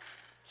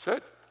 That's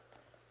it.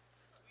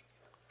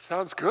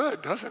 Sounds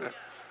good, doesn't it?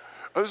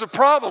 There's a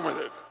problem with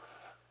it.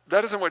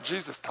 That isn't what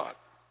Jesus taught.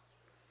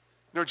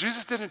 No,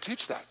 Jesus didn't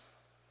teach that.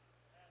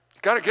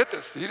 You got to get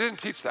this. He didn't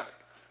teach that.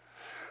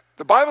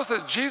 The Bible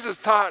says Jesus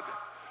taught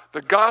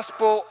the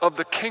gospel of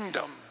the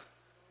kingdom.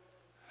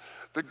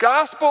 The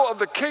gospel of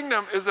the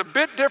kingdom is a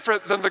bit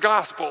different than the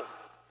gospel.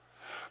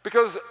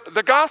 Because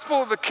the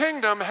gospel of the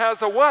kingdom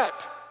has a what?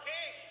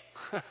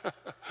 King.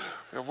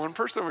 We have one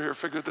person over here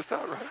figured this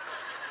out, right?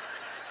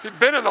 He'd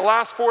been in the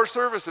last 4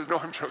 services. No,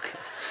 I'm joking.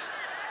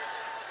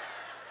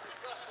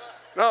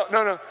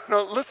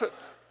 No, listen.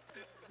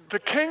 The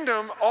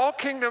kingdom, all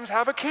kingdoms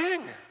have a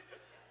king.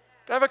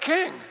 They have a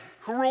king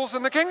who rules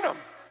in the kingdom.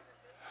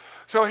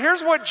 So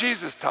here's what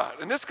Jesus taught,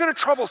 and this is going to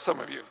trouble some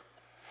of you.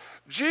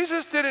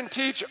 Jesus didn't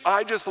teach,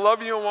 I just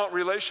love you and want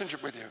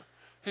relationship with you.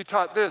 He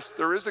taught this,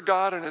 there is a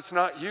God and it's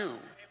not you. Amen.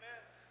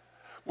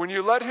 When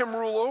you let him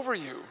rule over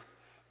you,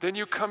 then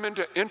you come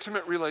into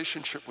intimate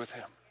relationship with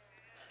him.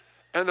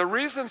 And the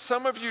reason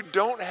some of you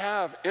don't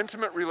have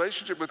intimate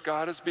relationship with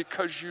God is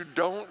because you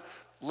don't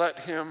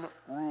let him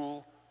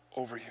rule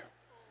over you.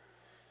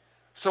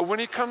 So when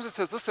he comes and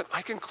says, listen,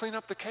 I can clean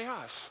up the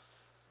chaos.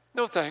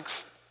 No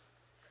thanks.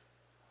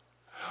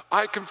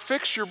 I can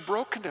fix your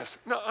brokenness.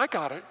 No, I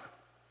got it.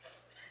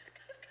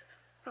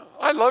 No,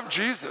 I love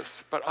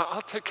Jesus, but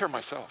I'll take care of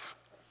myself.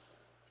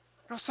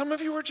 Some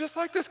of you are just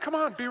like this. Come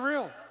on, be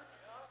real.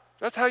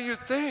 That's how you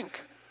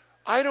think.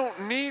 I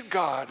don't need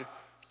God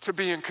to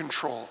be in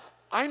control.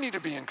 I need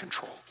to be in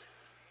control.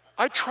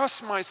 I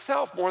trust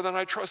myself more than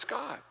I trust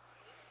God.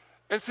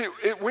 And see,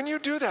 when you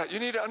do that, you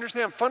need to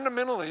understand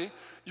fundamentally,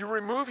 you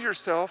remove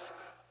yourself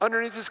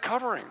underneath his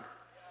covering.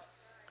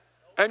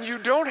 And you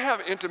don't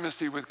have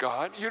intimacy with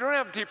God. You don't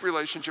have deep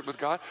relationship with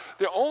God.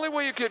 The only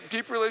way you get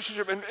deep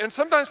relationship, and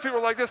sometimes people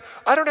are like this,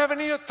 I don't have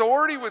any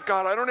authority with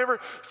God. I don't ever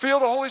feel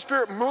the Holy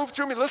Spirit move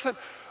through me. Listen,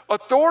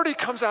 authority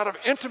comes out of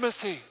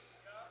intimacy.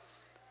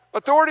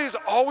 Authority is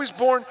always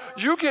born.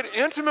 You get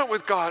intimate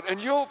with God, and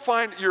you'll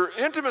find your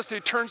intimacy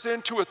turns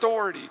into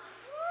authority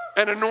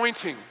and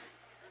anointing.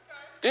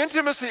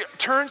 Intimacy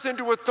turns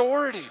into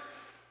authority.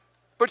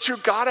 But you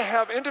got to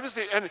have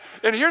intimacy.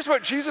 And here's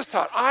what Jesus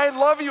taught. I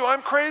love you.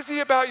 I'm crazy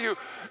about you.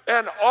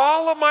 And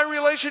all of my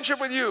relationship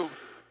with you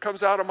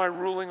comes out of my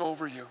ruling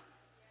over you.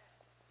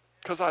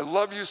 Because I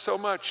love you so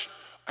much,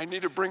 I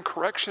need to bring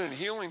correction and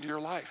healing to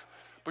your life.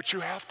 But you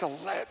have to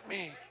let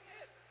me.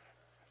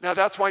 Now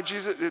that's why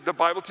the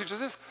Bible teaches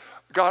this.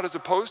 God is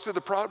opposed to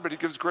the proud, but he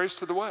gives grace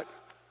to the what?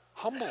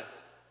 Humble.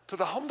 To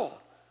the humble.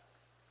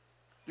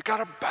 You got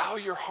to bow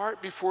your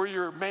heart before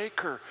your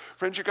maker.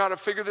 Friends, you got to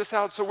figure this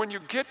out. So when you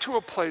get to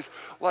a place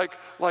like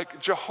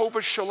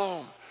Jehovah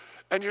Shalom,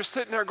 and you're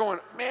sitting there going,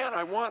 man,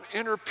 I want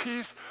inner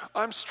peace.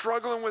 I'm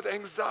struggling with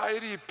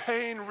anxiety,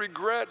 pain,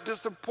 regret,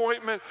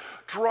 disappointment,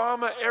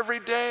 drama every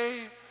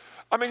day.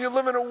 I mean, you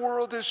live in a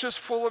world that's just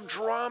full of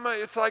drama.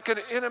 It's like an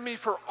enemy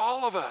for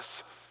all of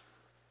us.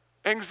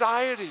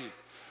 Anxiety.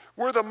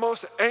 We're the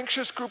most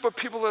anxious group of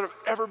people that have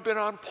ever been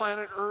on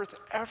planet Earth,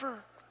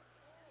 ever.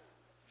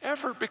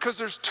 Ever, because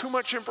there's too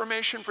much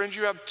information, friends.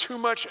 You have too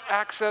much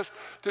access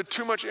to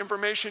too much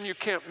information. You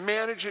can't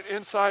manage it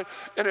inside,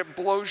 and it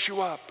blows you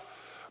up.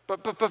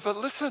 But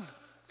listen,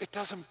 it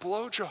doesn't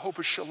blow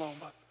Jehovah Shalom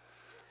up.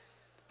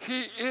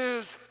 He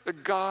is the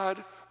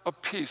God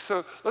of peace.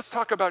 So let's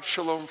talk about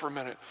shalom for a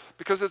minute,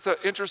 because it's an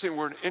interesting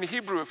word. In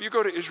Hebrew, if you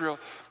go to Israel,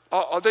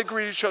 they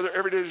greet each other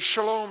every day.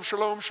 Shalom,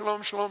 shalom,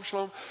 shalom, shalom,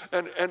 shalom.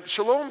 And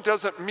shalom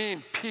doesn't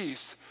mean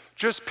peace,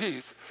 just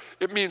peace.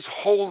 It means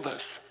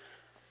wholeness.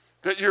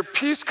 That your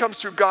peace comes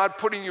through God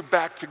putting you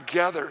back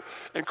together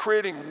and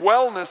creating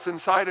wellness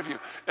inside of you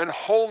and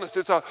wholeness.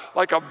 It's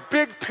like a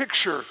big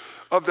picture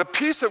of the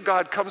peace of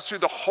God comes through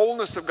the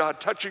wholeness of God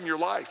touching your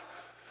life.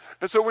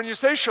 And so when you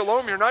say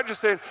shalom, you're not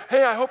just saying,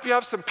 hey, I hope you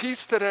have some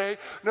peace today.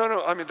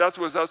 No, I mean, that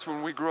was us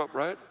when we grew up,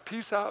 right?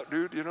 Peace out,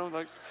 dude,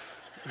 like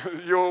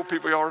you old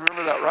people, y'all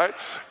remember that, right?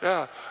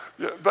 Yeah.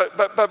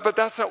 But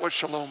that's not what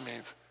shalom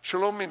means.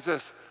 Shalom means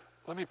this.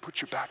 Let me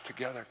put you back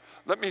together.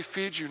 Let me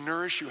feed you,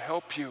 nourish you,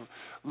 help you.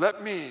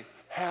 Let me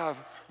have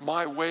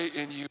my way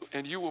in you,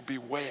 and you will be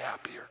way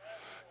happier.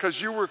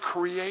 Because you were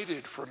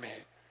created for me.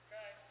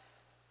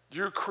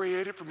 You're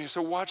created for me.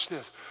 So watch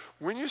this.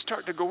 When you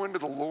start to go into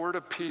the Lord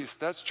of peace,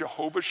 that's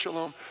Jehovah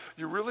Shalom,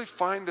 you really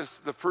find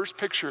the first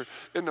picture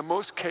in the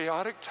most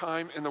chaotic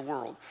time in the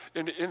world,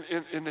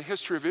 in the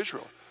history of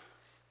Israel.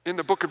 in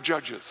the book of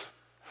Judges.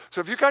 So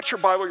if you got your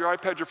Bible, your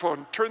iPad, your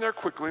phone, turn there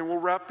quickly and we'll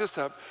wrap this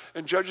up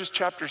in Judges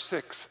chapter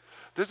 6.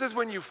 This is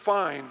when you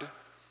find,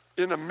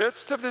 in the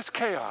midst of this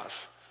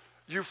chaos,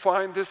 you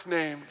find this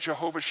name,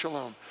 Jehovah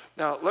Shalom.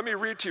 Now, let me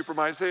read to you from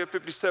Isaiah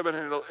 57,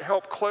 and it'll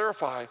help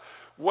clarify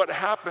what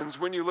happens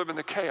when you live in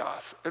the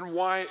chaos and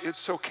why it's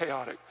so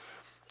chaotic.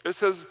 It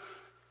says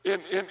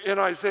in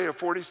Isaiah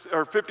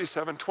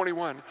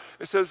 57:21,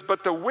 it says,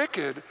 "But the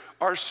wicked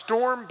are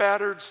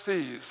storm-battered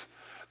seas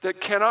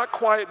that cannot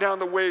quiet down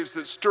the waves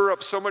that stir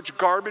up so much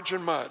garbage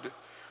and mud.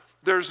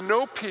 There's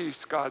no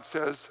peace," God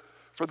says,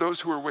 "for those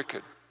who are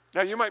wicked."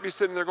 Now, you might be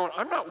sitting there going,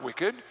 "I'm not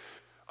wicked.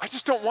 I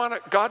just don't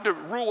want God to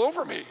rule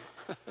over me."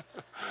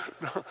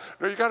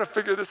 No, you got to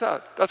figure this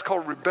out. That's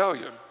called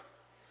rebellion.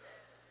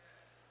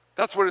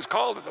 That's what it's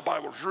called in the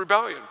Bible, it's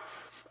rebellion.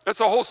 That's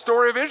the whole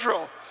story of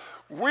Israel.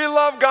 We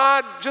love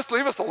God, just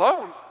leave us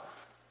alone.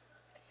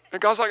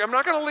 And God's like, "I'm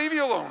not going to leave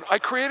you alone. I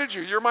created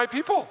you. You're my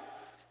people.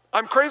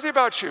 I'm crazy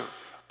about you.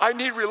 I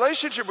need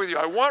relationship with you.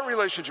 I want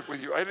relationship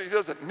with you." He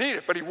doesn't need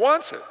it, but he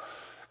wants it.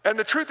 And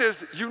the truth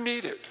is, you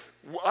need it.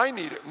 I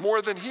need it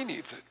more than he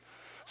needs it.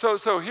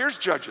 So here's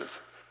Judges,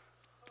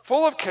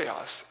 full of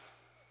chaos,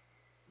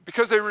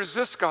 because they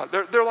resist God.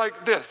 They're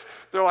like this.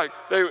 They're like,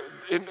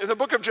 in the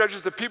book of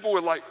Judges, the people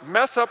would like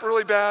mess up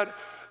really bad,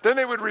 then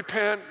they would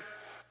repent,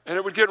 and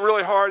it would get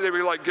really hard. They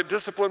would get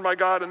disciplined by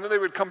God, and then they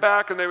would come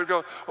back and they would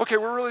go, "Okay,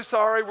 we're really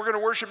sorry. We're going to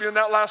worship you," and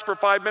that lasts for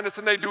 5 minutes,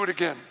 and they do it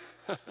again.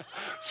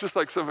 It's just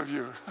like some of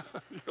you.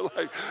 You're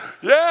like,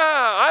 "Yeah,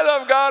 I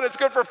love God. It's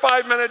good for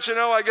 5 minutes.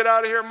 I get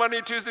out of here.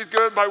 Monday, Tuesday's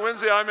good. By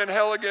Wednesday, I'm in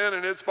hell again.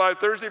 And it's by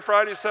Thursday,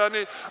 Friday,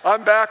 Sunday,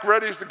 I'm back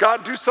ready to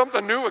God do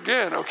something new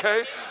again,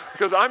 okay?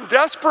 Because I'm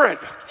desperate."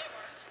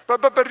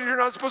 But you're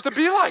not supposed to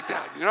be like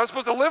that. You're not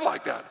supposed to live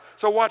like that.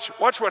 So watch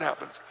what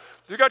happens.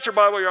 If you got your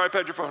Bible, your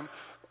iPad, your phone,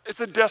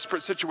 it's a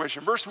desperate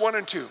situation. Verse 1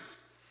 and 2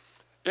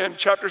 in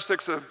chapter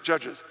 6 of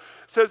Judges.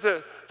 It says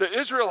that the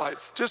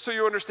Israelites, just so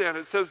you understand,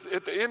 it says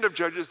at the end of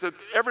Judges that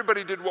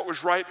everybody did what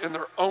was right in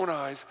their own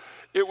eyes.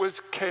 It was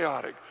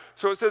chaotic.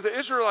 So it says the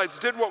Israelites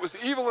did what was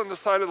evil in the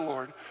sight of the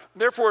Lord.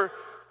 Therefore,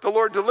 the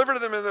Lord delivered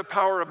them in the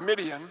power of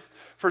Midian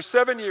for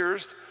 7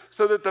 years,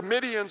 so that the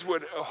Midians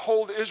would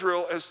hold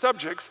Israel as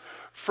subjects.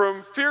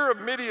 From fear of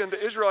Midian, the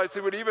Israelites,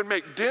 they would even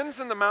make dens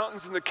in the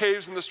mountains and the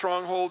caves and the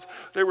strongholds.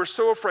 They were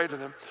so afraid of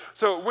them.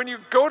 So when you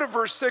go to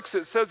verse 6,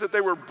 it says that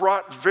they were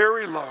brought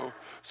very low.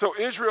 So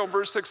Israel,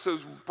 verse 6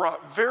 says,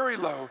 brought very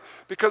low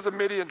because of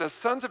Midian. The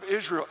sons of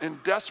Israel, in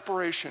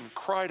desperation,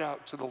 cried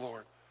out to the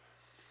Lord.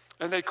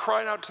 And they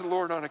cried out to the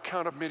Lord on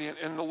account of Midian.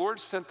 And the Lord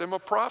sent them a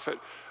prophet,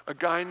 a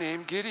guy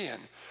named Gideon.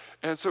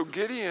 And so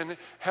Gideon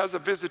has a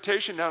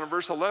visitation down in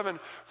verse 11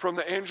 from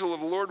the angel of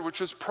the Lord, which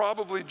is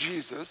probably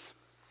Jesus.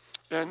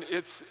 And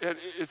it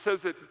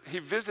says that he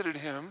visited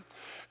him,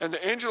 and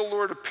the angel of the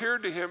Lord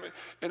appeared to him.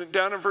 And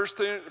down in verse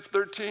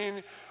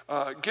 13,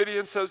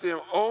 Gideon says to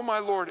him, "Oh, my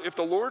Lord, if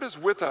the Lord is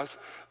with us,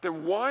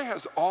 then why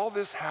has all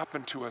this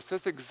happened to us?"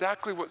 That's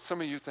exactly what some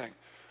of you think.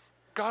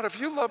 God, if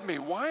you love me,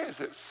 why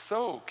is it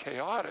so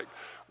chaotic?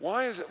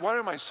 Why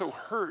am I so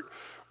hurt?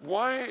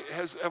 Why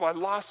have I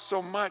lost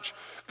so much?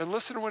 And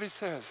listen to what he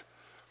says.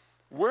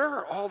 Where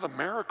are all the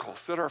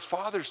miracles that our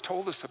fathers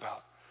told us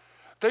about?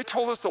 They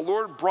told us the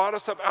Lord brought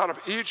us up out of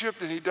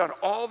Egypt and he'd done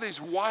all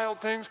these wild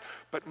things,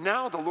 but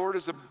now the Lord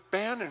has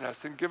abandoned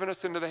us and given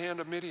us into the hand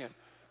of Midian.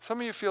 Some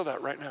of you feel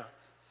that right now.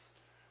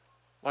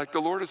 Like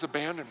the Lord has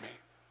abandoned me.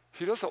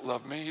 He doesn't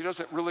love me. He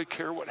doesn't really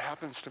care what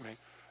happens to me.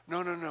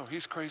 No.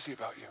 He's crazy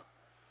about you.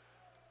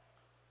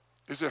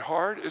 Is it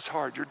hard? It's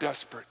hard. You're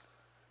desperate.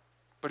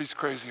 But he's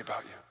crazy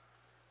about you.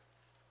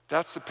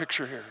 That's the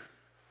picture here.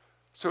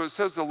 So it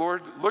says the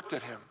Lord looked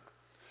at him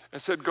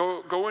and said,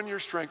 go in your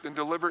strength and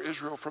deliver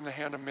Israel from the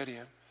hand of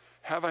Midian.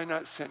 Have I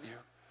not sent you?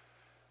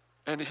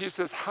 And he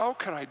says, how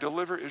can I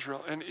deliver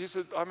Israel? And he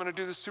said, I'm going to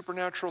do this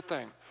supernatural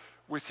thing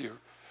with you.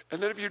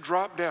 And then if you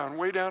drop down,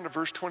 way down to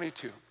verse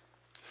 22,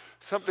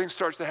 something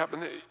starts to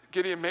happen.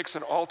 Gideon makes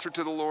an altar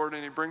to the Lord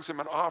and he brings him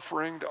an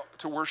offering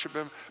to worship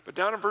him. But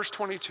down in verse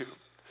 22,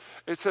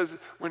 it says,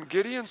 when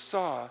Gideon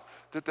saw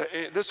that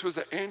this was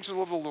the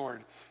angel of the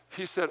Lord,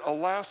 he said,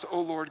 alas, O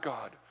Lord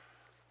God,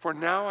 for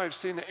now I've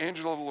seen the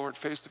angel of the Lord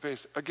face to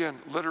face. Again,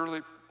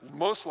 literally,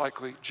 most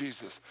likely,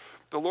 Jesus.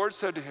 The Lord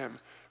said to him,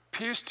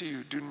 peace to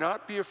you, do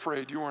not be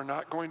afraid, you are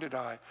not going to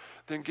die.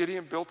 Then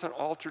Gideon built an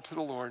altar to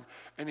the Lord,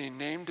 and he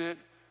named it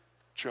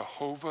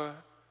Jehovah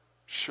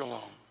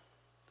Shalom.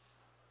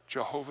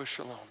 Jehovah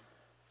Shalom.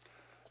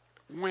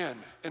 When?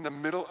 In the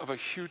middle of a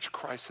huge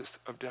crisis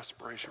of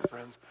desperation,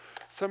 friends.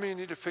 Some of you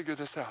need to figure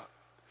this out.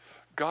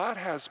 God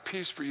has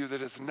peace for you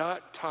that is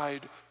not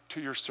tied to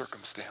your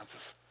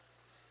circumstances.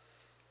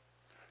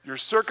 Your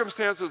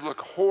circumstances look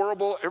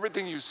horrible.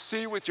 Everything you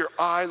see with your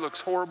eye looks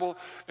horrible.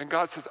 And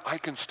God says, I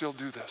can still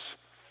do this.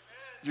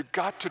 You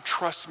got to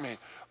trust me.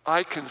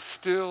 I can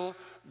still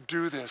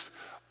do this.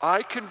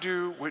 I can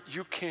do what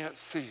you can't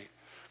see.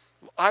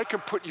 I can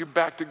put you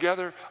back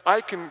together. I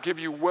can give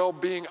you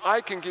well-being.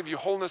 I can give you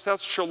wholeness.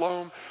 That's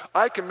shalom.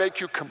 I can make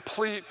you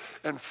complete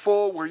and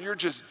full where you're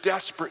just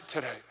desperate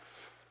today.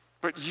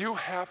 but you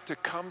have to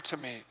come to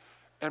me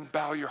and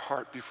bow your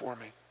heart before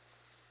me.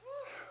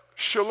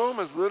 Shalom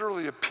is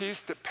literally a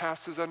peace that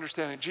passes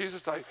understanding.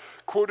 Jesus, I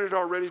quoted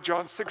already,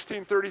 John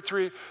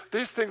 16:33,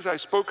 these things I've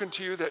spoken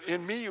to you, that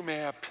in me you may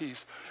have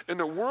peace. In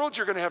the world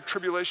you're going to have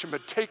tribulation,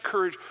 but take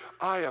courage,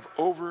 I have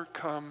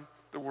overcome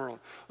the world.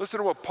 Listen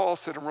to what Paul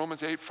said in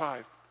Romans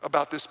 8:5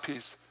 about this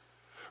peace.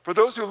 For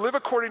those who live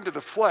according to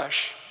the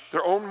flesh,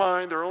 their own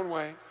mind, their own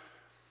way,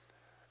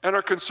 and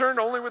are concerned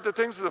only with the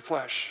things of the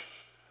flesh.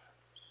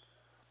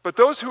 But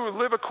those who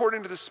live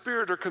according to the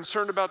Spirit are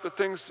concerned about the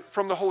things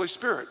from the Holy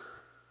Spirit.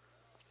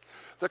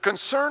 The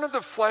concern of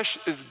the flesh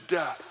is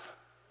death,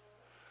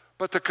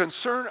 but the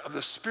concern of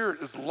the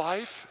Spirit is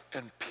life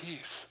and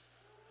peace.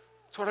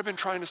 That's what I've been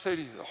trying to say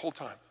to you the whole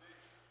time.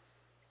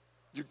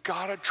 You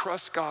gotta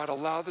trust God,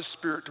 allow the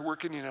Spirit to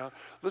work in you now.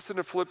 Listen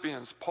to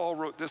Philippians. Paul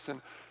wrote this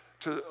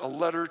to a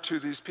letter to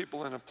these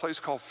people in a place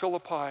called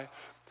Philippi.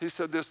 He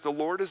said this, the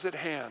Lord is at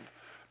hand.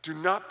 Do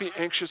not be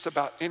anxious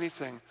about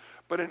anything,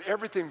 but in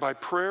everything by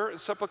prayer and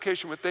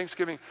supplication with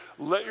thanksgiving,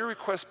 let your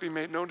requests be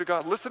made known to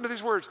God. Listen to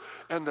these words.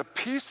 And the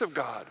peace of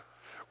God,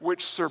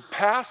 which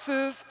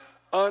surpasses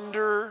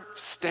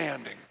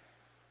understanding,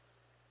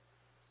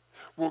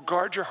 will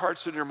guard your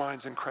hearts and your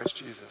minds in Christ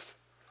Jesus.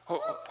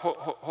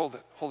 Hold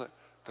it.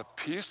 The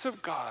peace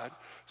of God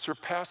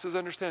surpasses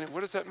understanding.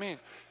 What does that mean?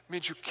 It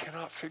means you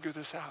cannot figure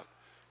this out.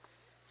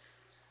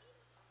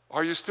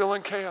 Are you still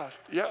in chaos?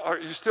 Yeah. Are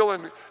you still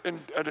in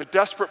a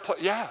desperate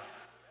place? Yeah.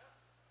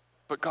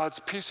 But God's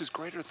peace is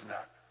greater than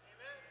that.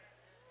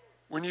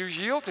 When you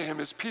yield to him,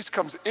 his peace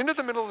comes into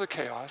the middle of the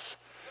chaos,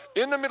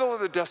 in the middle of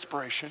the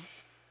desperation,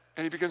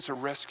 and he begins to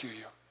rescue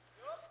you.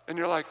 And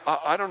you're like,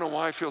 I don't know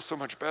why I feel so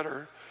much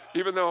better.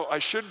 Even though I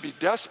should be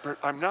desperate,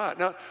 I'm not.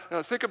 Now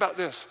think about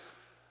this.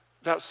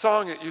 That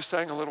song that you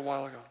sang a little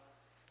while ago.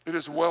 It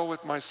is well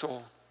with my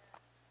soul.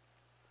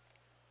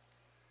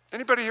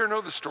 Anybody here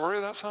know the story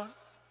of that song?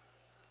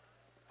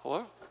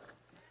 Hello?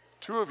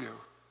 Two of you.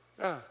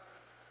 Yeah.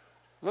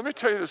 Let me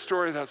tell you the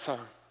story of that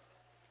song.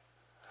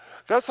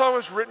 That song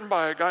was written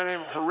by a guy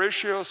named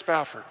Horatio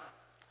Spafford.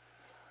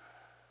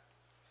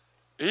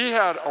 He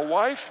had a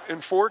wife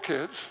and 4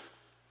 kids,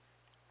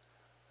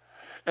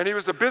 and he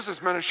was a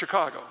businessman in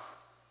Chicago.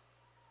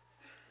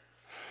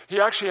 He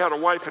actually had a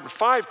wife and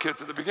 5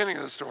 kids at the beginning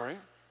of the story.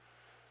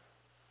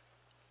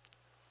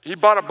 He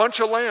bought a bunch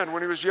of land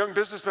when he was a young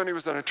businessman. He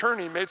was an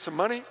attorney. He made some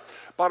money,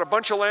 bought a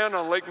bunch of land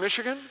on Lake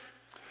Michigan.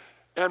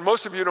 And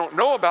most of you don't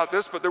know about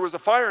this, but there was a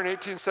fire in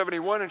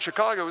 1871 in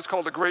Chicago. It was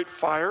called the Great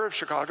Fire of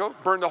Chicago.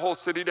 Burned the whole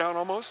city down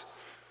almost.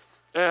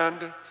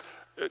 And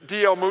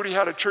D.L. Moody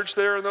had a church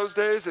there in those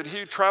days, and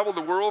he traveled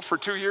the world for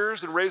 2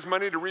 years and raised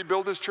money to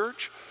rebuild his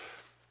church.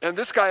 And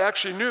this guy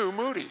actually knew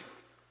Moody,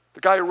 the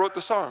guy who wrote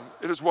the song,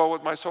 It Is Well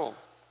With My Soul.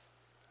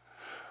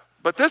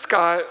 But this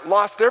guy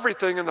lost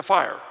everything in the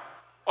fire.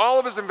 All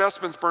of his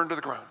investments burned to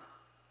the ground.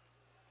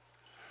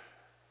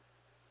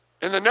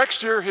 And the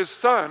next year, his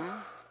son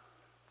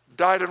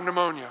died of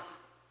pneumonia.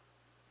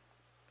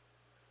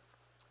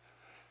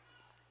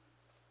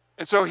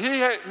 And so he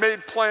had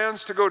made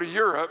plans to go to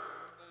Europe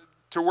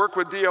to work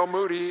with D.L.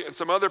 Moody and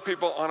some other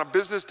people on a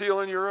business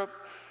deal in Europe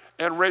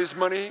and raise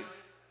money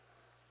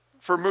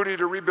for Moody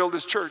to rebuild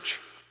his church.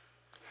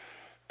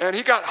 And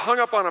he got hung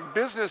up on a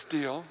business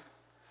deal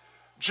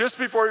just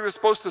before he was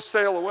supposed to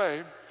sail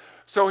away.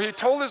 So he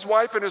told his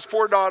wife and his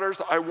 4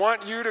 daughters, I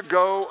want you to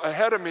go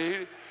ahead of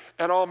me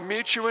and I'll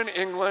meet you in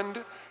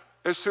England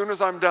as soon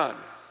as I'm done.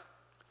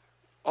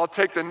 I'll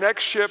take the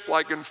next ship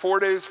like in 4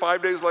 days,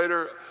 5 days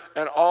later,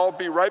 and I'll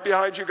be right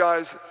behind you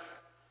guys,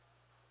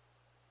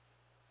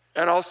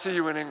 and I'll see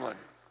you in England.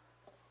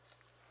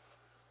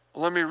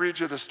 Let me read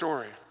you the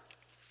story.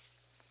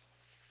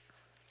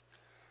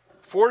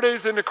 4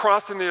 days into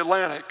crossing the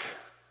Atlantic,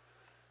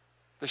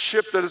 the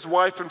ship that his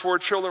wife and 4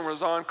 children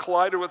was on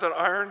collided with an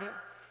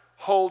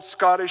iron-hulled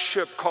Scottish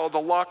ship called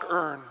the Loch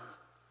Earn.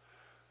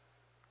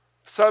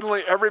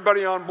 Suddenly,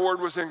 everybody on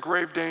board was in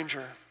grave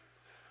danger.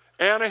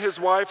 Anna, his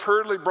wife,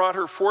 hurriedly brought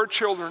her 4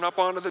 children up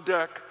onto the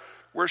deck,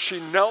 where she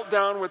knelt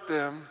down with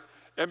them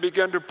and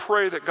began to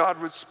pray that God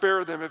would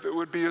spare them if it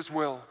would be his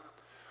will,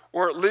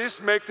 or at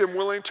least make them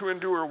willing to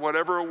endure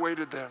whatever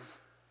awaited them.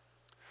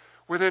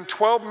 Within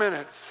 12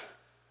 minutes,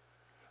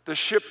 the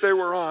ship they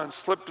were on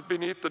slipped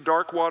beneath the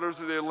dark waters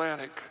of the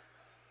Atlantic,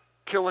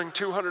 killing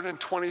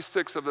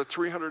 226 of the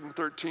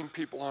 313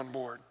 people on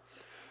board,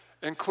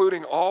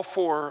 including all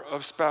 4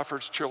 of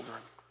Spafford's children.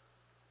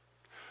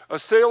 A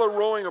sailor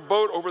rowing a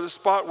boat over the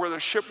spot where the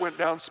ship went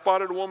down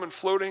spotted a woman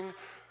floating,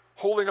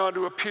 holding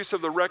onto a piece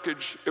of the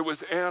wreckage. It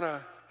was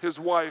Anna, his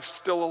wife,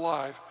 still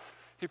alive.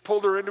 He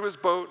pulled her into his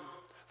boat.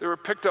 They were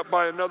picked up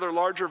by another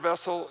larger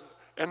vessel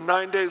and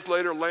 9 days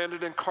later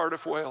landed in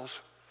Cardiff, Wales,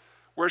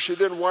 where she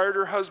then wired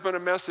her husband a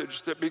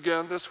message that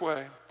began this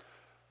way: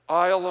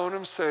 I alone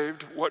am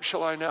saved. What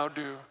shall I now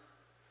do?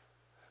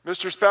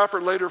 Mr.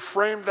 Spafford later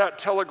framed that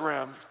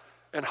telegram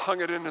and hung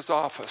it in his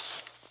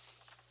office.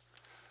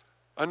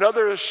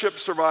 Another of the ship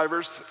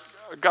survivors,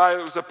 a guy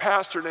that was a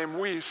pastor named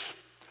Weiss,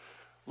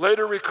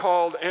 later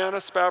recalled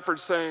Anna Spafford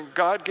saying,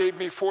 "God gave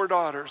me 4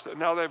 daughters, and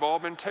now they've all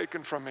been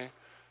taken from me.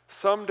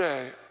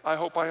 Someday, I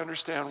hope I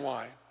understand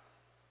why."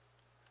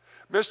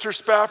 Mr.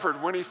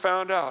 Spafford, when he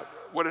found out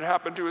what had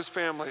happened to his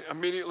family,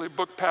 immediately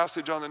booked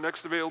passage on the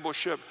next available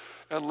ship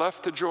and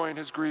left to join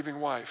his grieving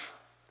wife.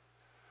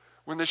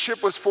 When the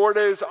ship was 4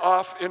 days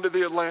off into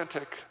the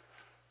Atlantic,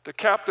 the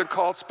captain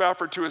called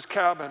Spafford to his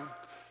cabin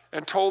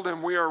and told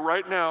him, "We are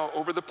right now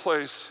over the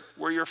place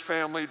where your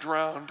family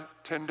drowned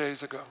 10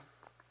 days ago."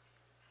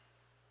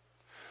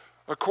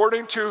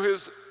 According to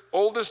his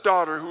oldest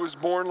daughter, who was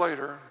born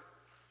later,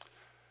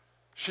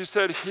 she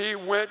said he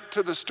went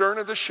to the stern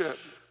of the ship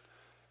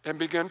and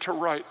began to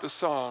write the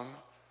song,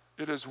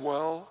 "It Is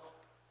Well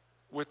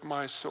With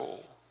My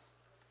Soul."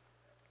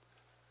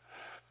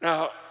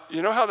 Now,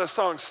 you know how the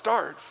song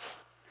starts?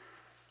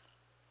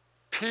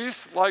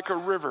 "Peace like a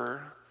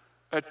river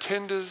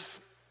attendeth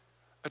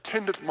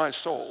my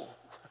soul."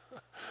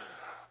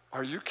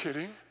 Are you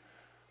kidding?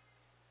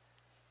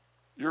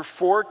 Your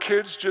 4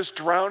 kids just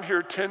drowned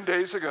here 10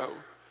 days ago.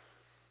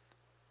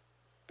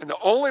 And the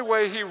only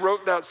way he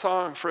wrote that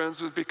song,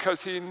 friends, was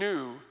because he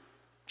knew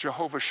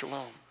Jehovah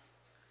Shalom,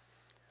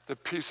 the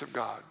peace of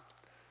God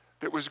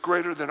that was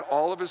greater than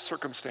all of his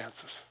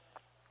circumstances.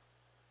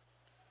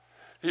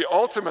 He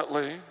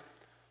ultimately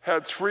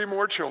had 3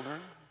 more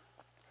children,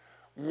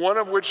 one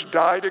of which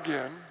died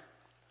again.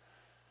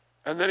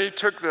 And then he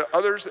took the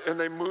others and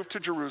they moved to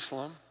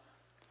Jerusalem,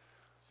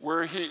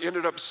 where he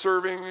ended up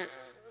serving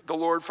the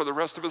Lord for the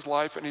rest of his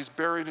life, and he's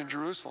buried in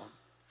Jerusalem.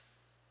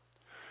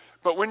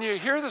 But when you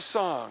hear the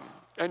song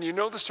and you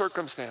know the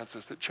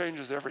circumstances, it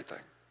changes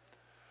everything.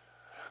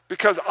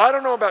 Because I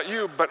don't know about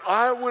you, but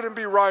I wouldn't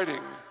be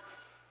writing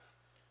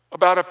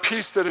about a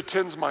peace that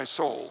attends my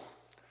soul.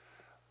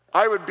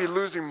 I would be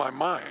losing my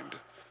mind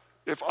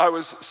if I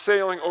was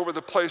sailing over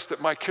the place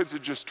that my kids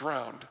had just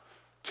drowned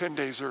 10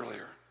 days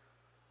earlier.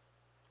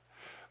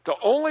 The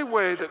only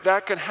way that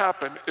that can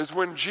happen is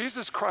when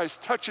Jesus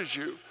Christ touches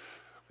you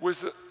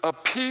with a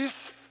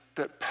peace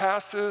that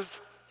passes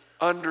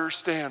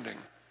understanding,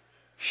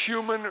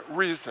 human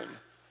reason,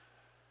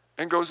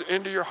 and goes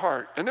into your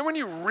heart. And then when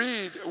you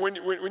read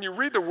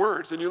the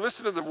words and you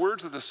listen to the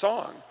words of the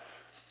song,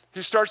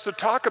 he starts to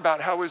talk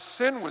about how his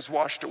sin was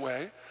washed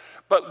away.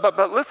 But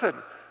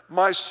listen,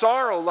 my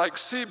sorrow like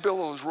sea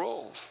billows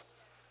rolls.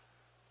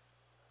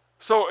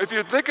 So if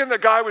you're thinking the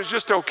guy was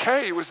just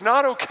okay, he was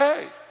not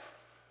okay.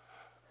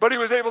 But he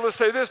was able to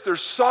say this,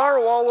 "There's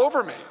sorrow all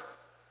over me,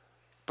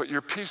 but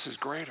your peace is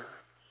greater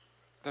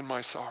than my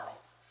sorrow."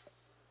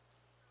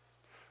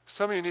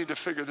 Some of you need to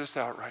figure this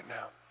out right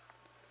now.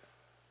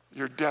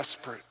 You're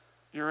desperate,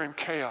 you're in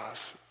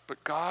chaos,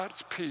 but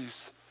God's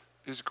peace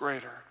is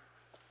greater.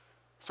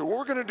 So what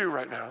we're going to do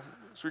right now,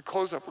 as we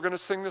close up, we're going to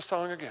sing this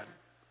song again.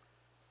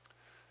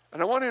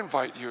 And I want to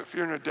invite you, if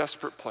you're in a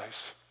desperate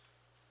place,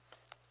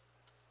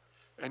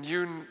 and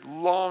you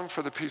long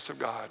for the peace of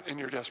God in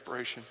your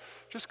desperation,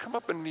 just come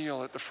up and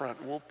kneel at the front,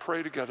 and we'll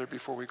pray together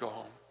before we go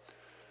home.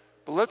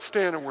 But let's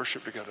stand and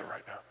worship together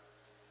right now.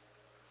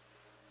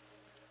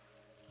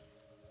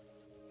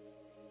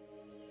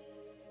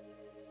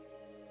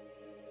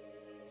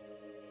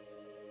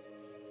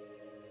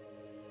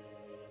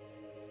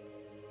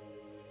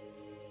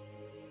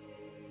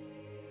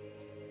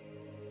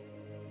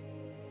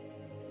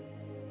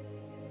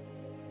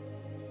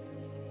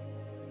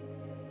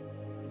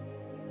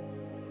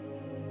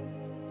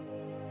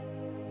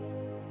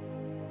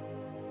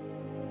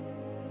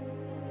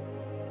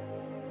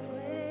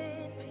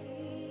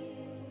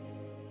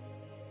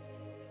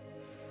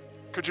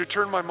 Could you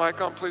turn my mic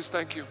on, please?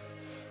 Thank you.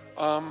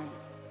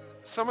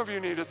 Some of you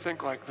need to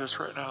think like this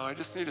right now. I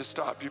just need to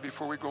stop you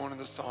before we go into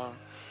the song.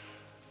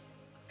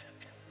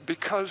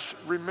 Because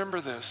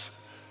remember this,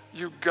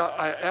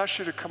 I asked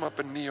you to come up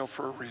and kneel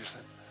for a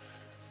reason.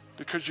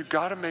 Because you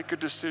got to make a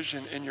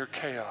decision in your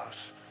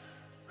chaos.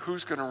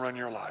 Who's going to run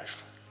your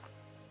life?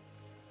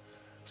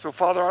 So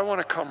Father, I want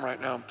to come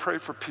right now and pray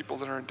for people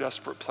that are in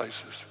desperate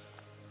places.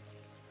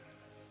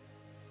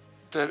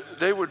 That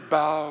they would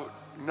bow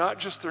not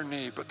just their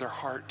knee, but their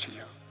heart to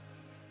you.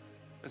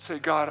 And say,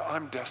 "God,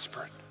 I'm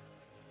desperate.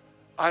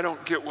 I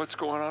don't get what's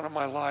going on in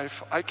my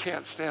life. I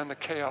can't stand the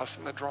chaos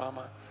and the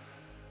drama.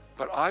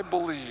 But I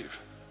believe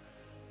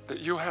that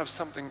you have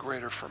something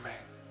greater for me.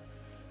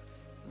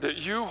 That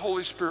you,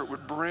 Holy Spirit,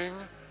 would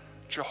bring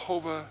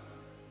Jehovah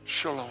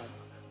Shalom,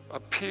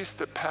 a peace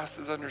that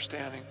passes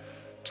understanding,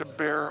 to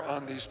bear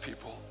on these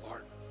people,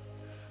 Lord."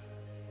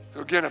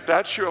 So again, if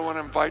that's you, I want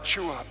to invite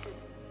you up.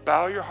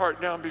 Bow your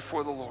heart down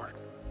before the Lord.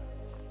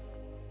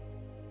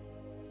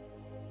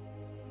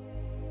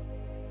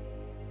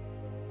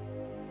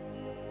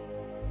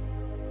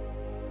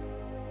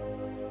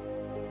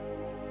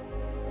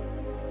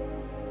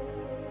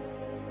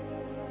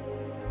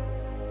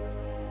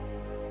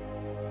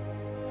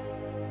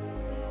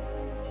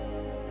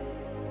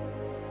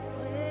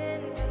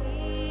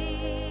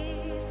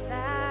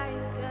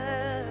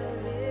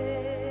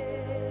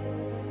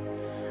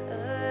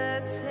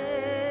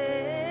 Attendeth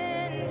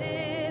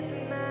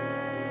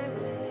my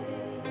way.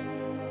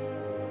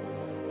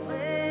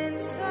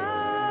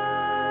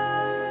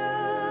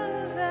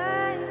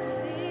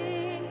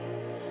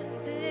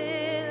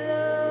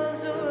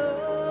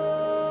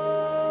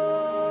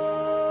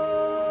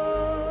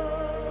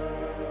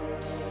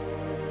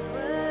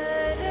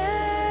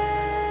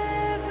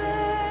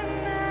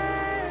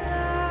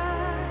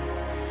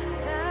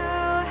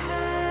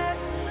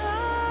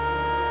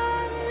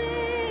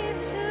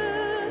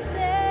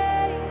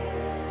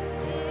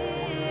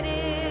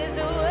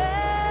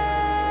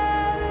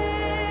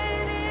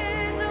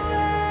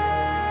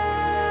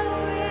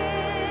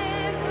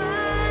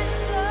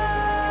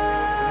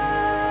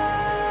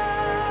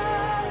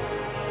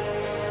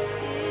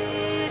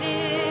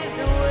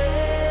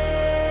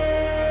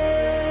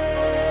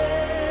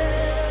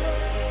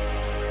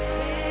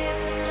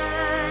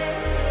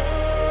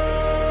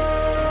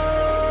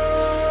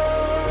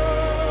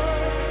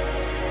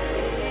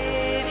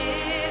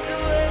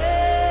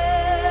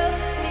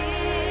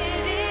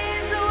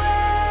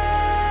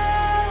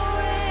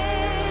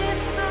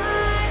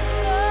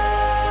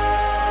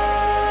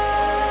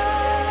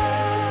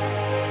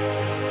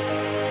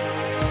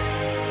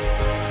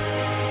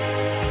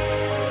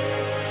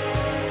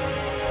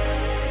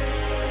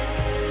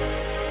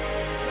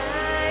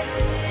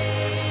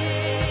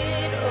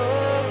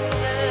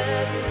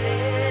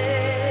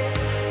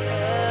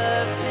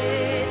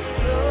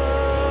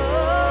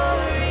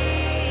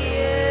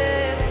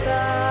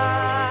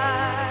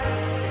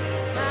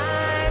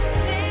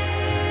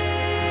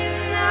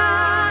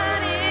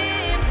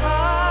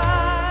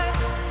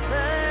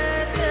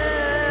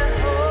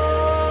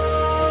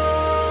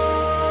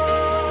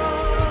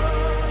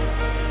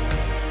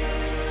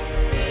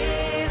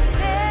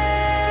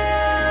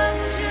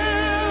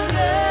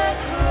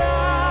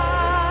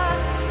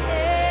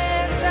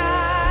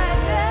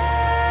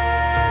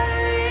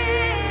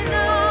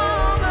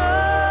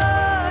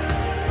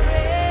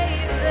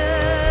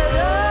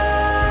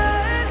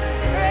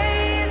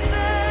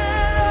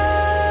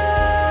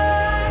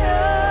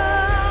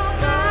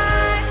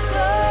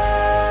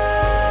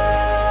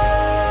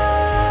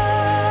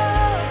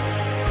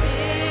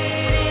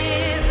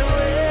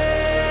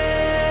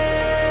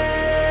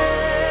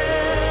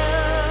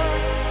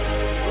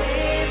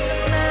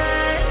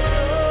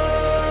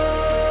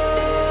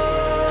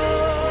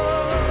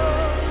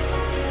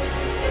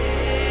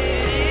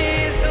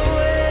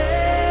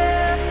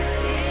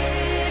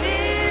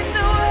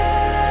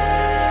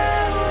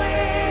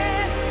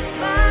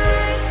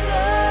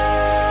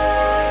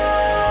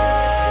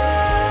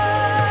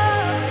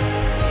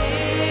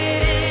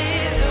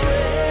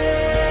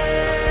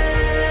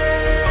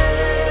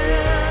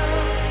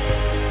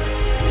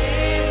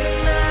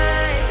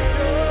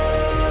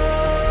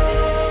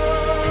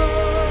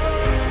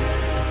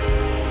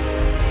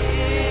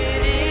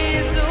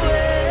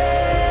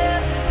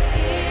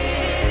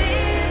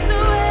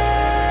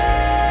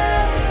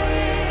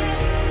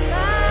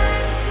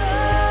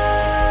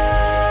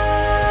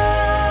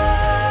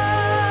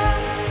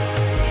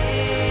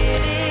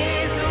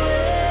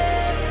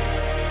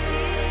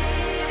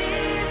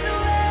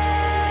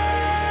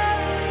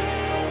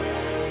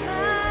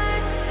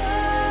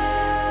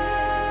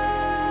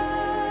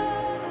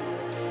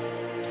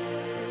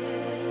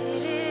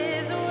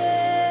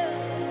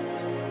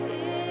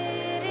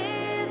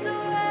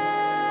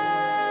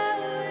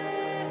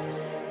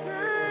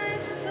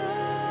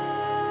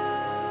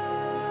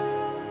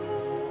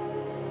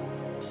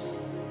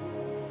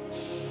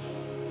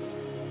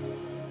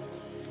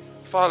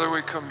 Father,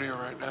 we come to you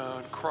right now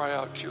and cry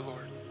out to you, Lord.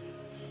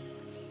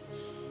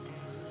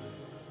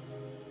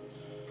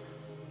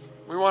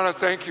 We want to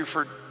thank you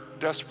for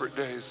desperate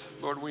days.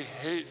 Lord, we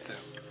hate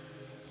them,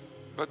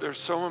 but they're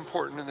so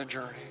important in the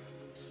journey.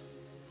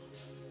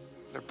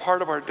 They're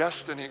part of our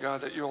destiny,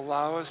 God, that you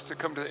allow us to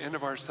come to the end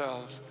of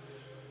ourselves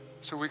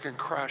so we can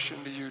crash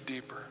into you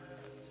deeper.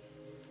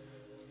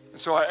 And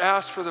so I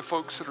ask for the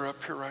folks that are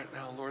up here right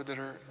now, Lord, that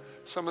are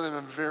some of them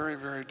in very,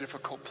 very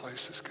difficult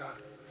places, God,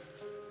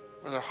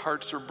 where their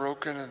hearts are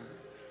broken and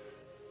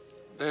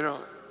they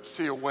don't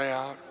see a way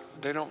out.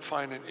 They don't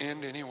find an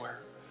end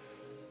anywhere.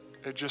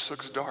 It just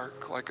looks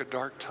dark, like a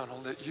dark tunnel,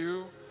 that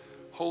you,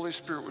 Holy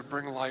Spirit, would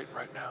bring light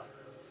right now.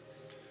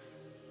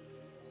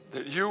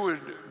 That you would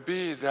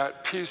be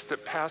that peace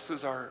that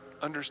passes our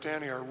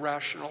understanding, our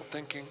rational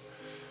thinking.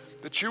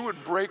 That you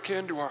would break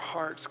into our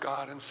hearts,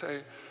 God, and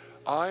say,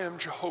 I am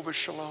Jehovah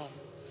Shalom.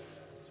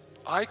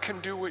 I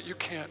can do what you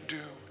can't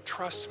do.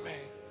 Trust me.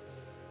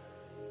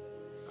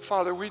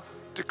 Father, we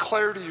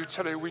declare to you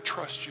today, we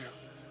trust you.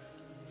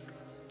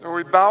 And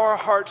we bow our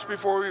hearts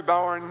before you, we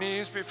bow our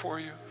knees before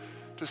you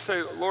to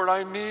say, Lord,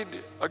 I need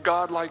a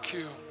God like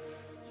you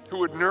who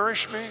would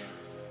nourish me,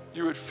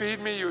 you would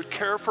feed me, you would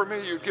care for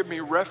me, you would give me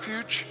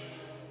refuge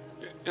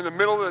in the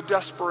middle of the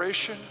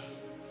desperation.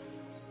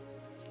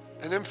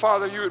 And then,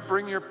 Father, you would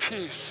bring your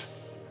peace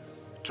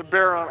to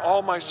bear on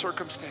all my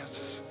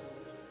circumstances.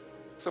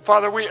 So,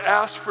 Father, we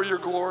ask for your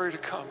glory to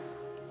come.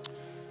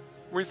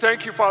 We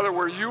thank you, Father,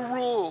 where you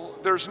rule,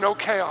 there's no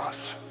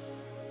chaos.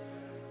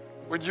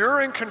 When you're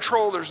in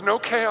control, there's no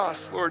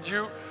chaos, Lord.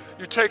 You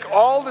take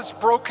all that's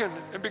broken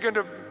and begin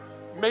to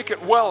make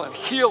it well and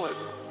heal it,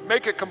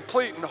 make it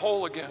complete and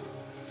whole again.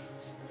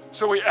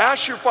 So we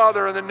ask you,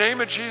 Father, in the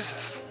name of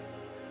Jesus,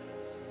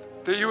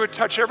 that you would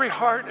touch every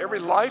heart, every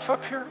life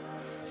up here,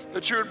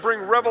 that you would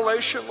bring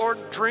revelation,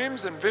 Lord,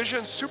 dreams and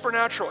visions,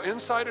 supernatural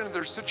insight into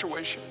their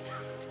situation,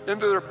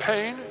 into their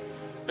pain,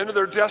 into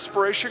their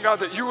desperation, God,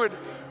 that you would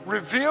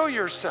reveal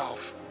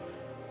yourself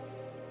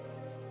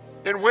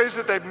in ways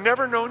that they've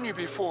never known you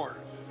before.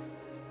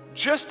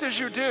 Just as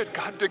you did,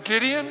 God, to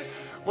Gideon,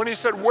 when he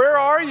said, where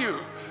are you?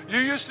 You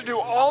used to do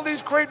all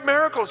these great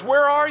miracles.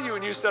 Where are you?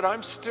 And you said,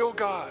 I'm still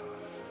God.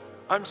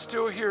 I'm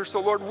still here. So,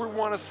 Lord, we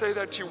want to say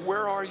that to you.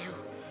 Where are you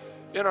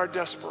in our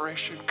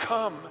desperation?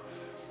 Come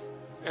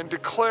and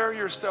declare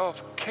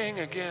yourself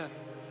king again.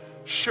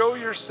 Show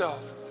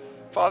yourself,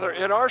 Father,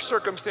 in our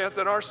circumstance,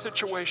 in our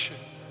situation,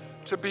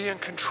 to be in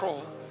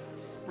control.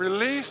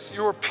 Release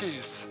your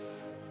peace.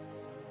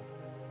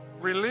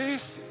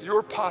 Release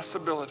your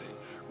possibility.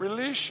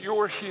 Release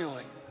your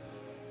healing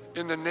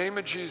in the name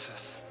of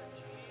Jesus.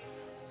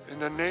 In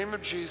the name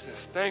of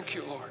Jesus. Thank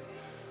you, Lord.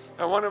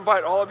 I want to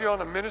invite all of you on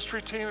the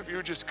ministry team, if you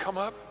would just come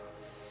up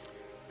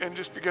and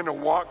just begin to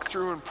walk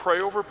through and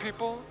pray over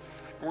people.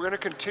 We're going to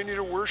continue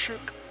to worship.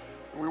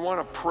 We want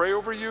to pray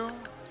over you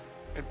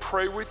and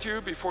pray with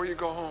you before you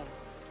go home.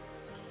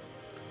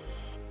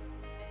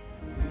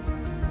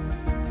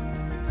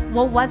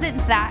 Well, wasn't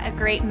that a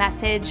great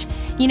message?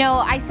 You know,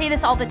 I say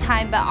this all the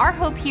time, but our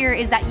hope here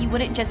is that you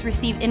wouldn't just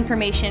receive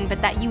information, but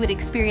that you would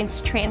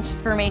experience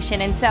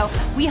transformation. And so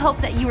we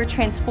hope that you were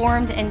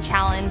transformed and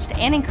challenged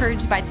and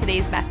encouraged by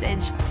today's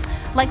message.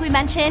 Like we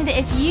mentioned,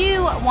 if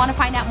you want to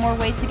find out more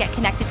ways to get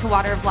connected to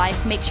Water of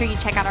Life, make sure you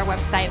check out our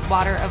website,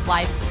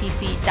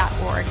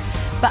 wateroflifecc.org.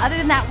 But other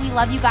than that, we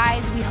love you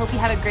guys. We hope you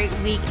have a great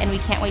week, and we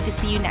can't wait to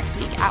see you next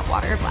week at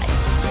Water of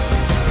Life.